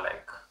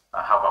rather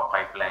have a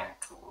pipeline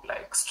to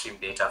stream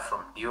data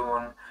from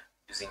Dune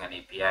using an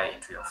API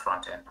into your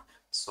front end.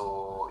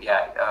 So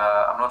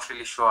I'm not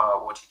really sure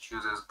what it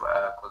uses,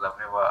 because I've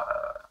never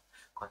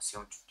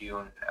consumed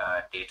Dune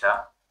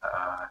data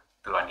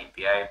through an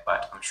API,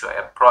 but I'm sure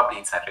probably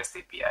it's a REST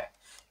API,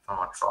 if I'm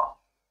not wrong.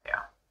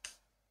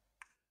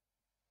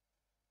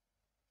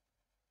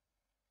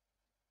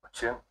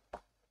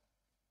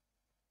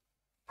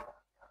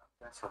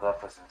 Thanks for that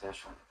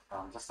presentation.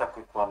 Just a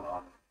quick one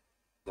on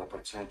the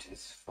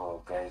opportunities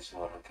for guys who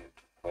are looking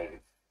to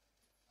query.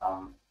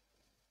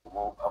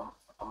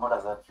 What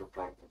does that look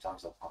like in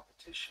terms of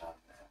competition,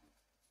 and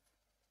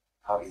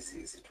how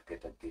easy is it to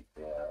get a gig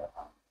there,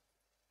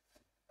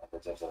 and the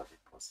jobs that are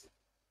being posted?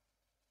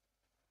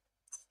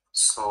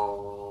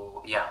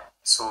 So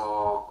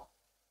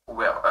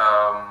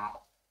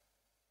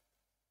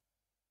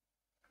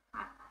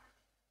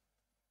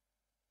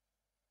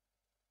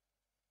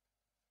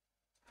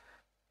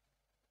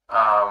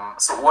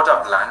so what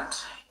I've learned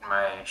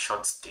my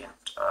short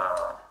stint,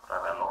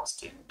 rather long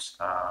stint,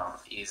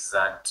 is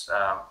that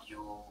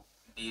you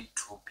need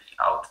to be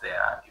out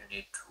there. You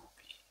need to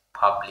be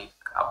public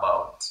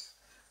about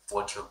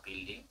what you're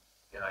building.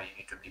 You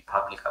need to be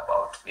public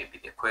about maybe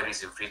the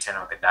queries you've written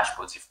or the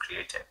dashboards you've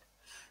created.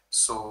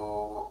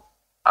 So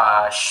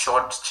a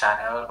short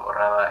channel, or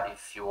rather,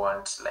 if you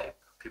want like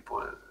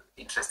people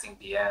interesting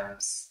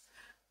DMs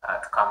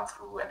to come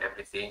through and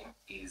everything,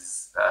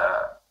 is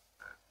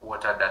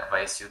what I'd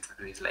advise you to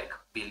do is like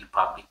build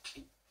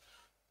publicly.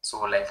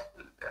 So like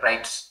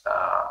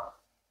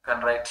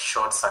can write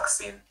short,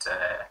 succinct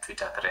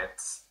Twitter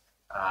threads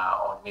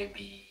on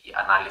maybe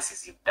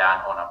analysis you've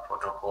done on a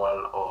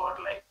protocol, or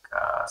like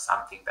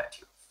something that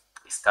you've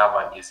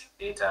discovered using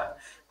data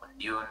on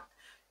Dune.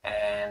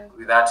 And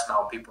with that,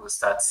 now people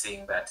start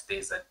seeing that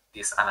there's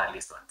this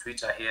analyst on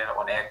Twitter here,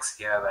 on X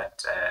here,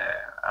 that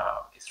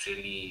is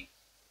really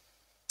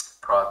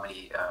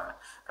probably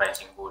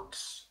writing good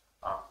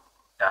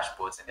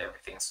dashboards and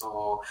everything.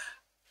 So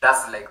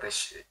that's like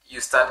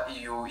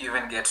you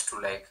even get to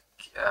like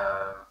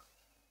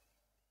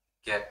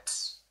get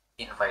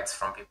invites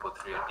from people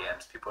through your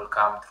DMs. People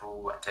come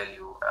through and tell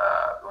you,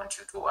 we want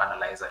you to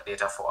analyze our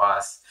data for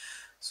us.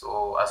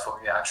 So as for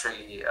me,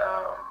 actually,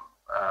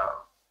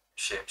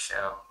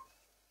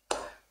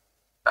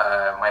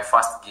 my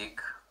first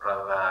gig,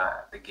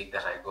 rather the gig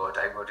that I got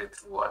it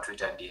through a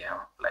Twitter DM.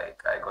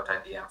 Like I got a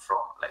DM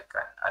from like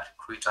a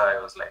recruiter. I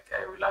was like,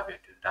 I will love you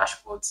to do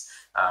dashboards.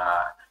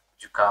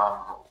 Could you come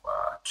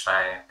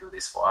try and do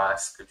this for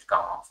us? Could you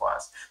come on for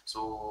us?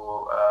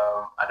 So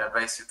I'd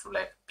advise you to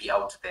like be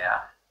out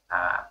there,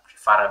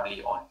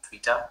 preferably on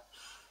Twitter,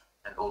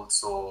 and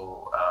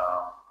also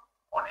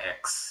on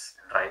X,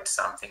 and write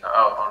something.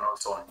 And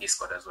also on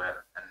Discord as well,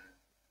 and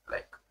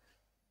like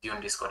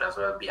Dune Discord as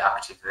well. Be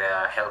active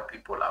there, help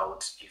people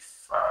out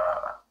if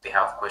they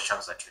have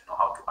questions that you know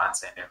how to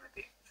answer and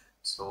everything.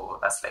 So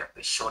that's like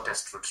the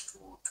shortest route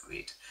to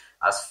it.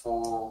 As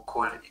for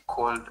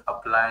cold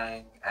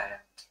applying,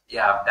 and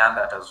yeah, I've done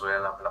that as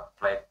well. I've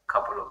applied a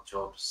couple of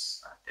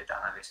jobs, data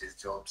analysis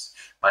jobs,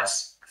 but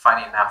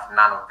funny enough,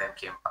 none of them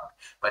came back.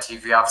 But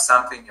if you have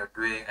something you're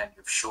doing and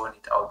you've shown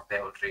it out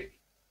there already,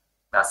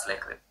 that's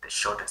like the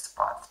shortest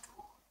path to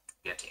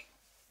getting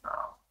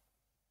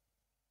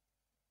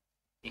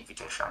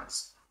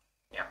invitations.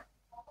 Yeah.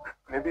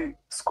 Maybe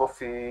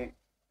Scoffie,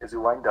 as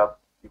you wind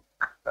up,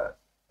 are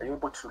you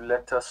able to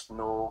let us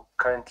know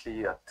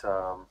currently at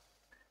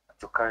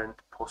your current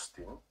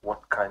posting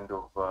what kind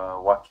of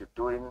work you're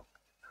doing?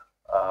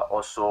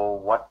 Also,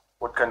 what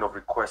kind of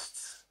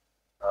requests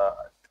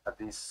are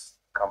these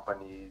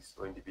companies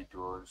or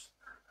individuals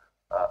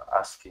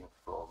asking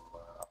from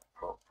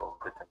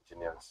data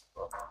engineers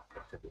or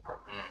data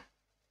engineers?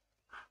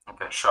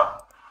 Okay, sure.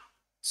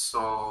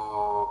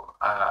 So,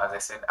 as I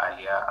said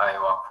earlier, I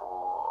work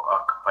for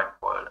a company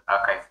called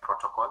Archive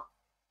Protocol.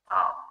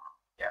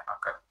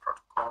 Archive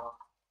Protocol.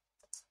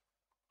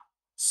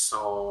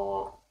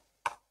 So,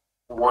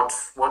 what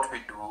we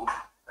do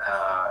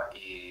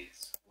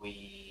is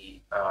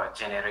we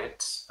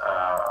generate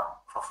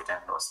profit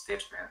and loss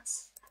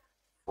statements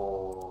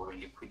for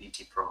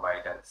liquidity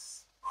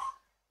providers.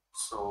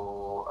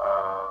 So,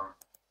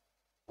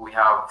 we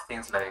have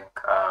things like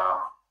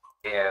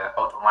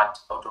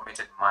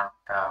automated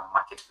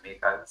market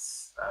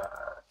makers,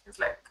 things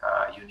like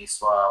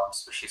Uniswap,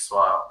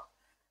 SushiSwap,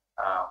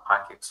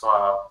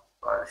 PancakeSwap.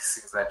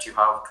 Things that you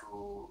have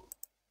to,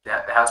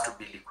 there has to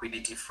be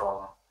liquidity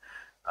from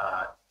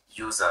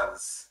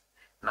users.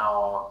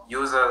 Now,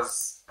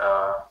 users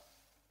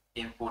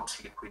input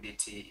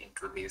liquidity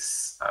into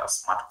these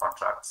smart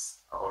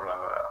contracts, or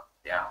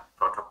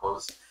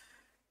protocols,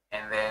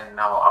 and then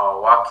now our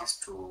work is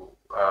to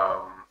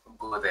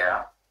go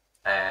there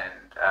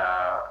and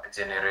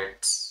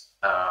generate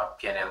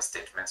P&L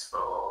statements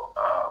for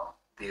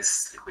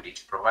these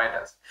liquidity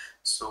providers.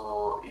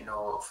 So,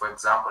 for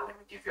example, let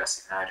me give you a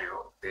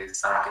scenario. There's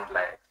something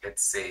like,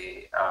 let's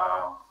say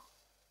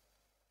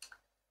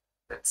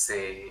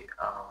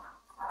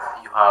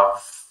you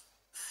have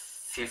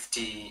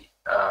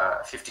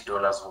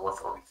 $50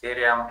 worth of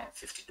Ethereum and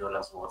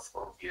 $50 worth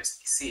of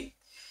USDC.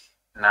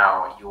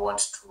 Now you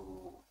want to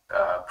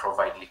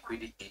provide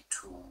liquidity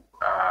to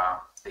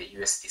the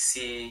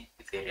USDC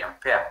Ethereum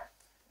pair.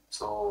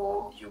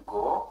 So you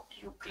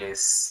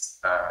place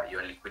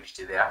your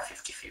liquidity there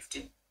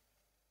 50-50.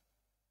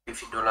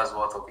 $50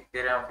 worth of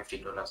Ethereum,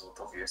 $50 worth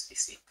of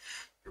USDC.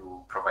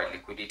 You provide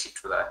liquidity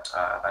to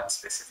that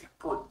specific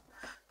pool.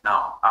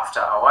 Now, after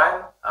a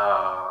while,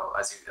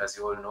 as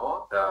you all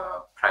know,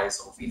 the price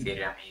of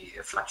Ethereum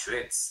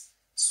fluctuates.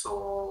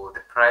 So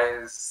the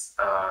price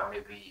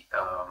maybe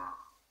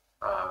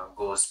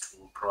goes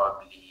to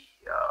probably,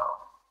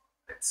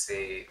 let's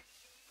say,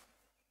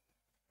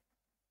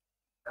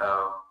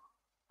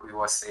 we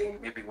were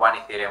saying maybe one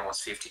Ethereum was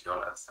 $50.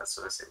 That's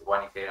what I said.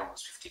 One Ethereum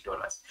was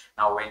 $50.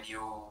 Now, when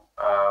you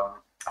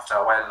after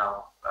a while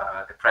now,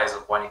 the price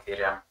of one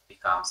Ethereum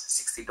becomes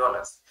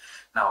 $60.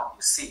 Now,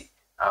 you see,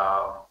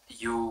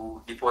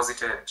 you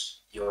deposited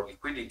your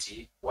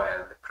liquidity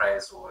while the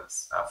price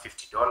was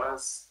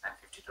 $50 and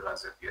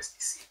 $50 of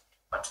USDC.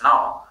 But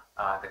now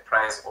the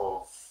price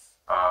of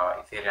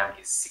Ethereum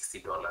is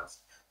 $60.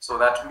 So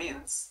that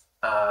means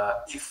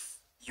if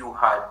you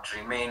had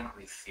remained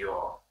with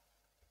your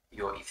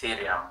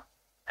Ethereum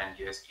and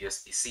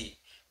USDC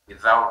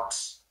without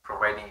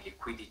providing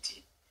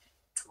liquidity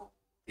to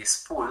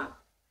this pool,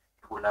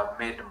 you would have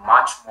made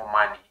much more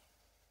money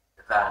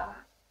than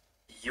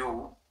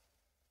you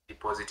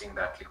depositing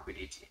that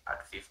liquidity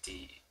at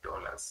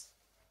 $50,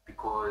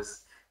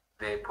 because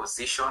the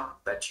position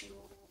that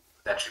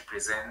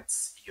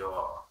represents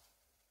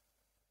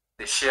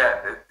the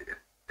share,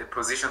 the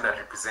position that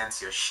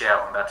represents your share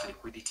on that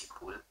liquidity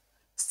pool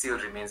still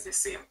remains the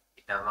same.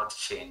 It does not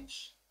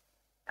change.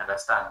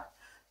 Understand?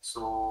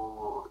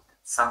 So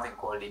something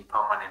called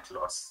impermanent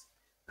loss.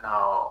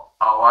 Now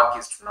our work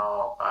is to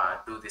now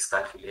do these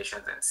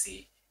calculations and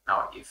see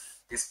now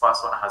if this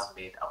person has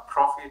made a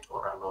profit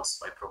or a loss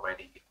by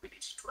providing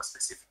liquidity to a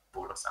specific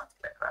pool or something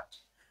like that.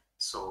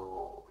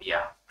 So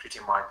yeah, pretty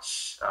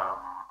much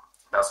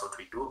that's what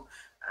we do.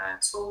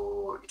 And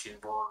so it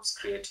involves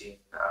creating,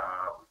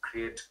 we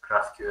create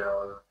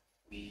GraphQL,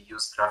 we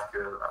use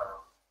GraphQL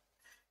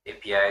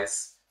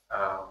APIs,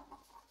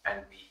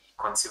 and we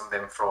consume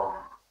them from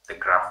the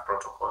graph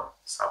protocol,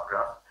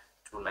 subgraph,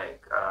 to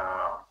like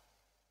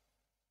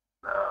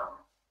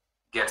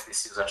get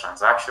these user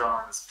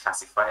transactions,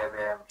 classify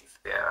them if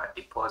they are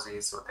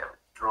deposits or they're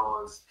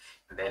withdrawals,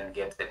 and then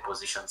get the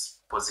position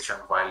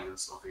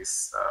values of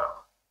these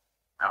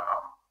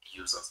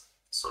users,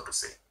 so to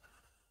say.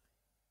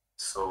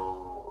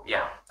 So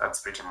yeah,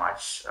 that's pretty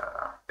much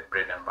the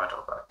bread and butter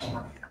of that.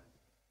 Yeah.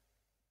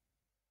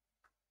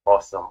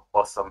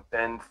 Awesome.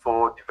 And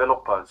for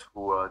developers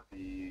who are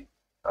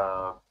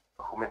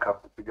who make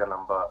up the bigger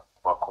number of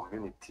our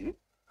community,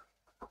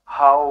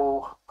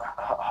 how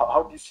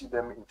do you see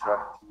them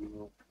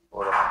interacting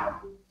or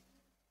applying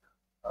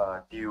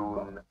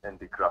Dune and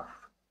the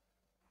graph?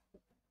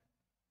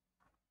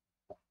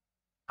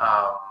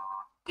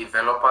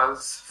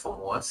 Developers, for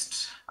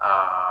most,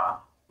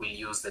 will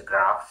use the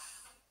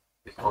graph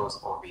because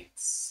of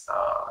its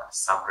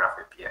subgraph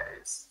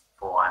APIs,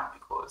 for one,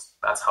 because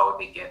that's how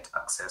they get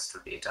access to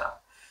data.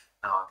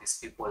 Now these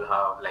people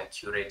have like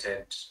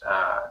curated,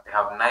 they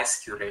have nice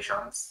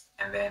curations,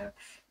 and then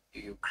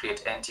you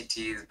create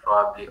entities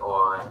probably,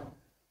 or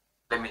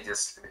let me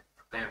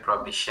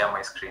probably share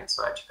my screen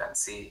so that you can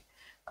see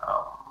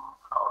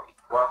how it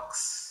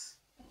works.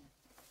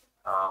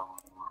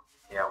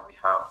 Yeah, we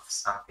have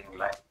something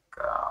like,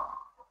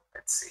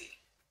 let's see,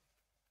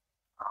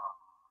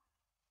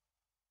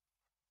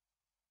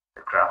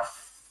 the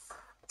graph.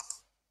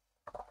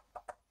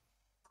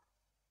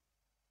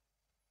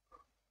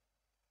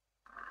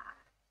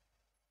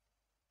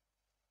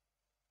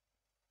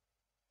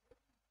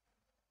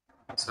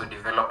 So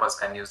developers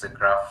can use the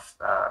graph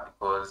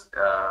because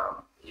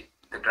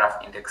the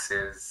graph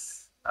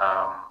indexes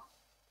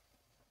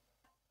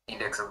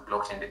index of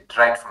blockchain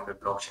right from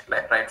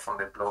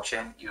the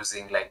blockchain,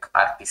 using like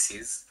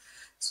RPCs.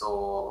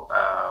 So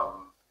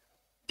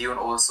Dune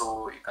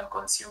also, you can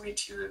consume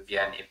it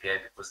via an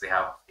API because they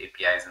have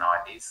APIs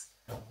nowadays.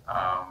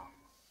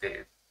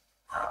 Let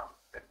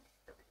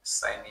me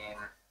sign in.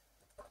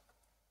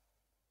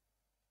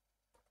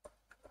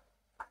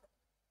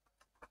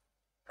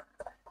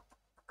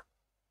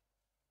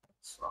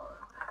 So,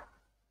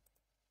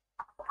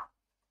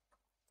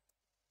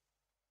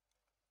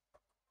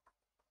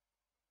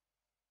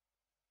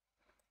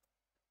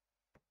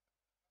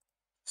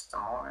 just a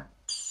moment.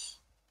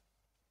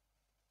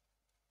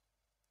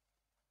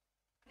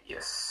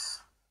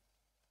 Yes.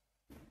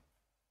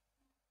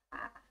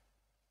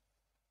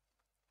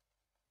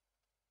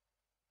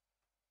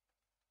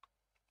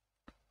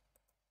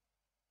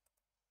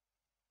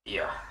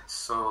 Yeah,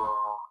 so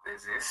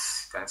there's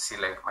this, you can see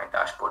like my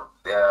dashboard.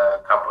 There are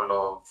a couple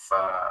of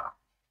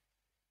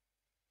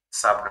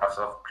subgraphs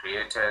I've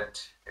created.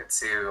 Let's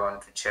say we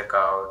want to check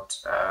out,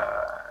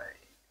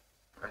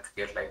 we want to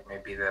get like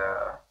maybe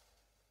the,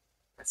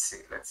 let's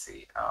see,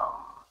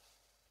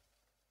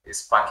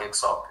 this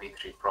PancakeSwap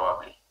v3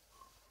 probably.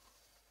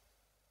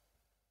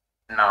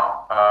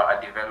 Now a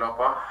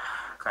developer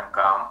can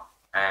come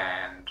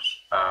and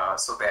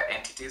so there are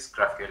entities,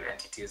 GraphQL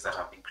entities that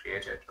have been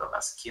created, or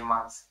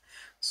schemas.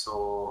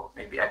 So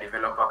maybe a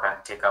developer can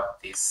take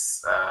up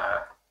this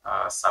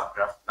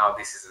subgraph. Now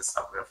this is a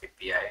subgraph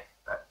API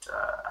that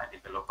a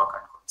developer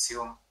can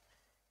consume.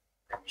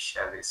 Let me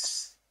share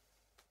this.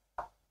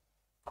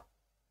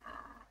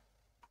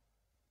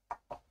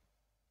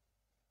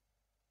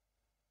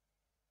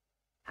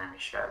 Let me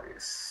share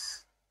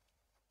this.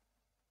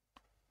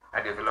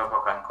 A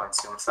developer can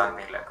consume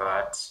something like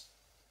that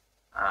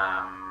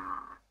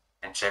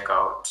and check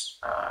out.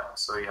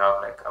 So you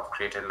have like, I've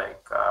created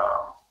like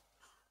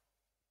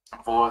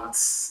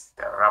vaults,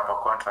 there are wrapper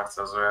contracts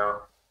as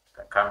well. You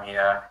can come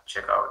here,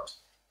 check out.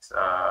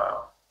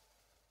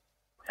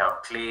 We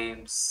have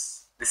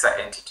claims. These are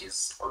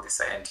entities. All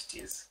these are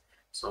entities.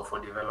 So for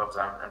developers,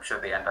 I'm sure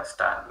they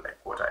understand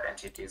like what are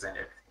entities and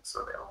everything. So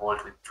the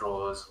vault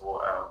withdrawals,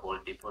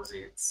 vault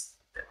deposits,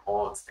 the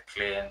holds, the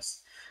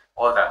claims,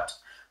 all that.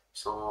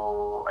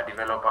 So a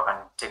developer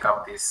can take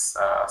up this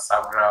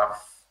subgraph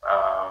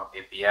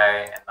API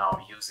and now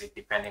use it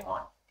depending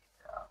on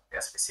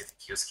their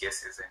specific use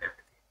cases and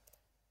everything.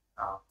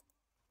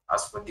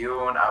 As for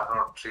Dune, I've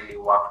not really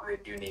worked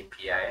with the Dune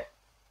API,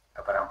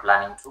 but I'm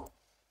planning to.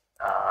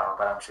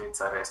 But I'm sure it's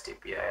a REST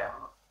API.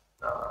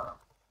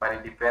 But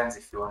it depends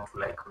if you want to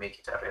like make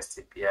it a REST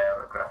API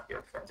or a GraphQL,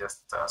 you can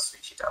just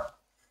switch it up.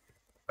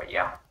 But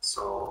yeah,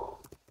 so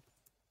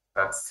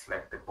that's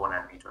like the bone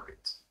and meat of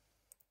it.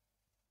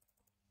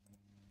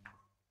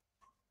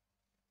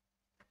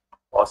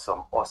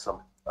 Awesome.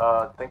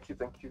 Thank you,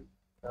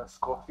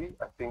 Scoffie.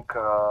 I think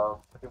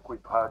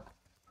we've had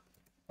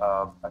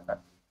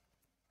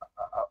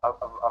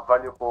a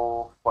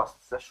valuable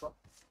first session.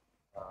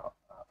 I'm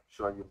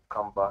sure you'll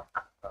come back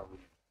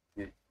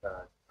with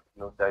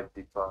dive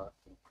deeper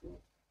into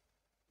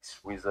this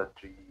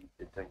wizardry,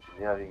 data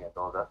engineering, and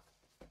all that.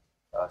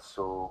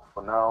 So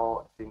for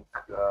now, I think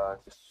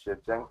just say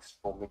thanks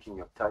for making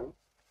your time.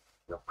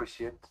 We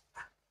appreciate,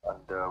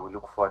 and we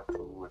look forward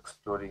to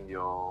exploring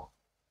your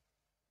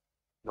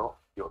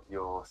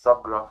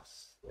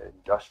subgraphs and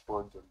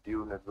dashboards on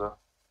Dune as well.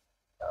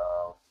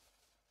 I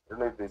don't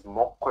know if there's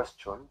more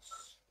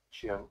questions,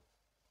 Chian.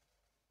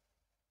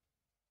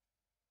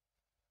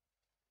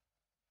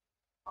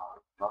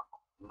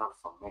 Not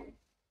for me.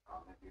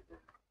 Maybe the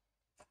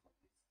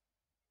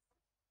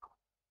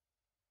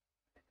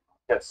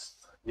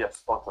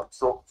Yes, awesome.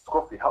 So,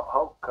 Scoffie,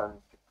 how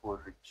can people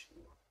reach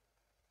you?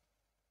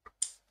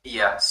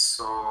 Yeah,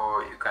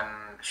 so you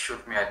can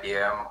shoot me a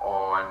DM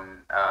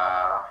on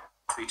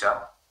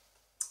Twitter.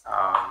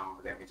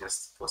 Let me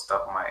just post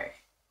up my.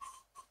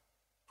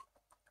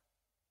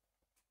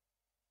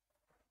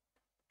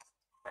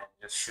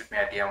 Just shoot me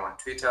a DM on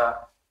Twitter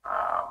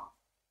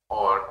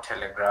or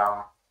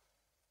Telegram.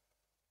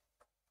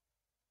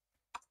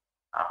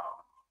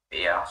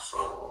 Yeah,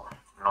 so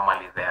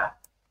normally there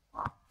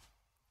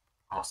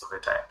most of the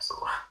time. So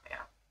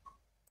yeah.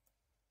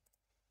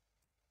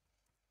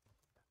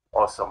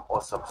 Awesome.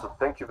 So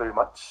thank you very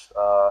much.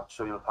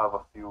 Sure you'll have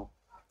a few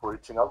people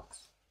reaching out.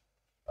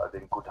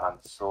 They're in good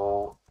hands.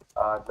 So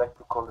I'd like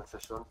to call the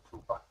session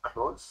to a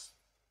close.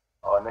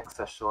 Our next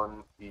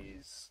session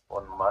is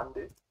on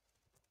Monday.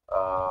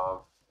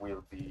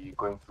 We'll be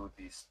going through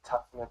the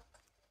Stacknet,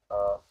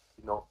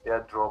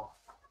 airdrop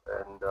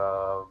and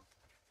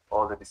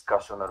all the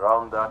discussion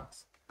around that.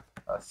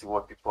 See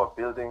what people are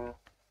building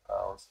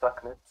on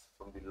Stacknet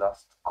from the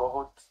last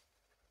cohort.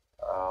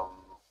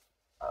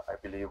 I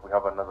believe we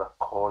have another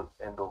call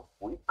end of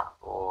week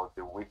or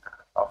the week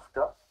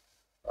after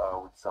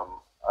with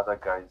some other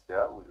guys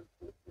there. We'll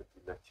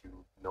let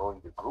you know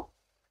in the group.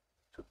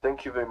 So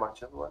thank you very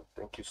much, everyone.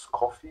 Thank you,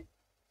 Scoffie.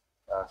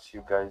 See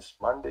you guys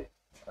Monday,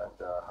 and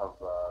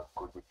have a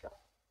good weekend.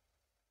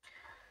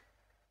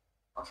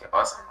 Okay,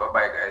 awesome.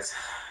 Bye-bye, guys.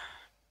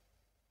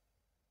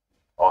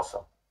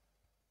 Awesome.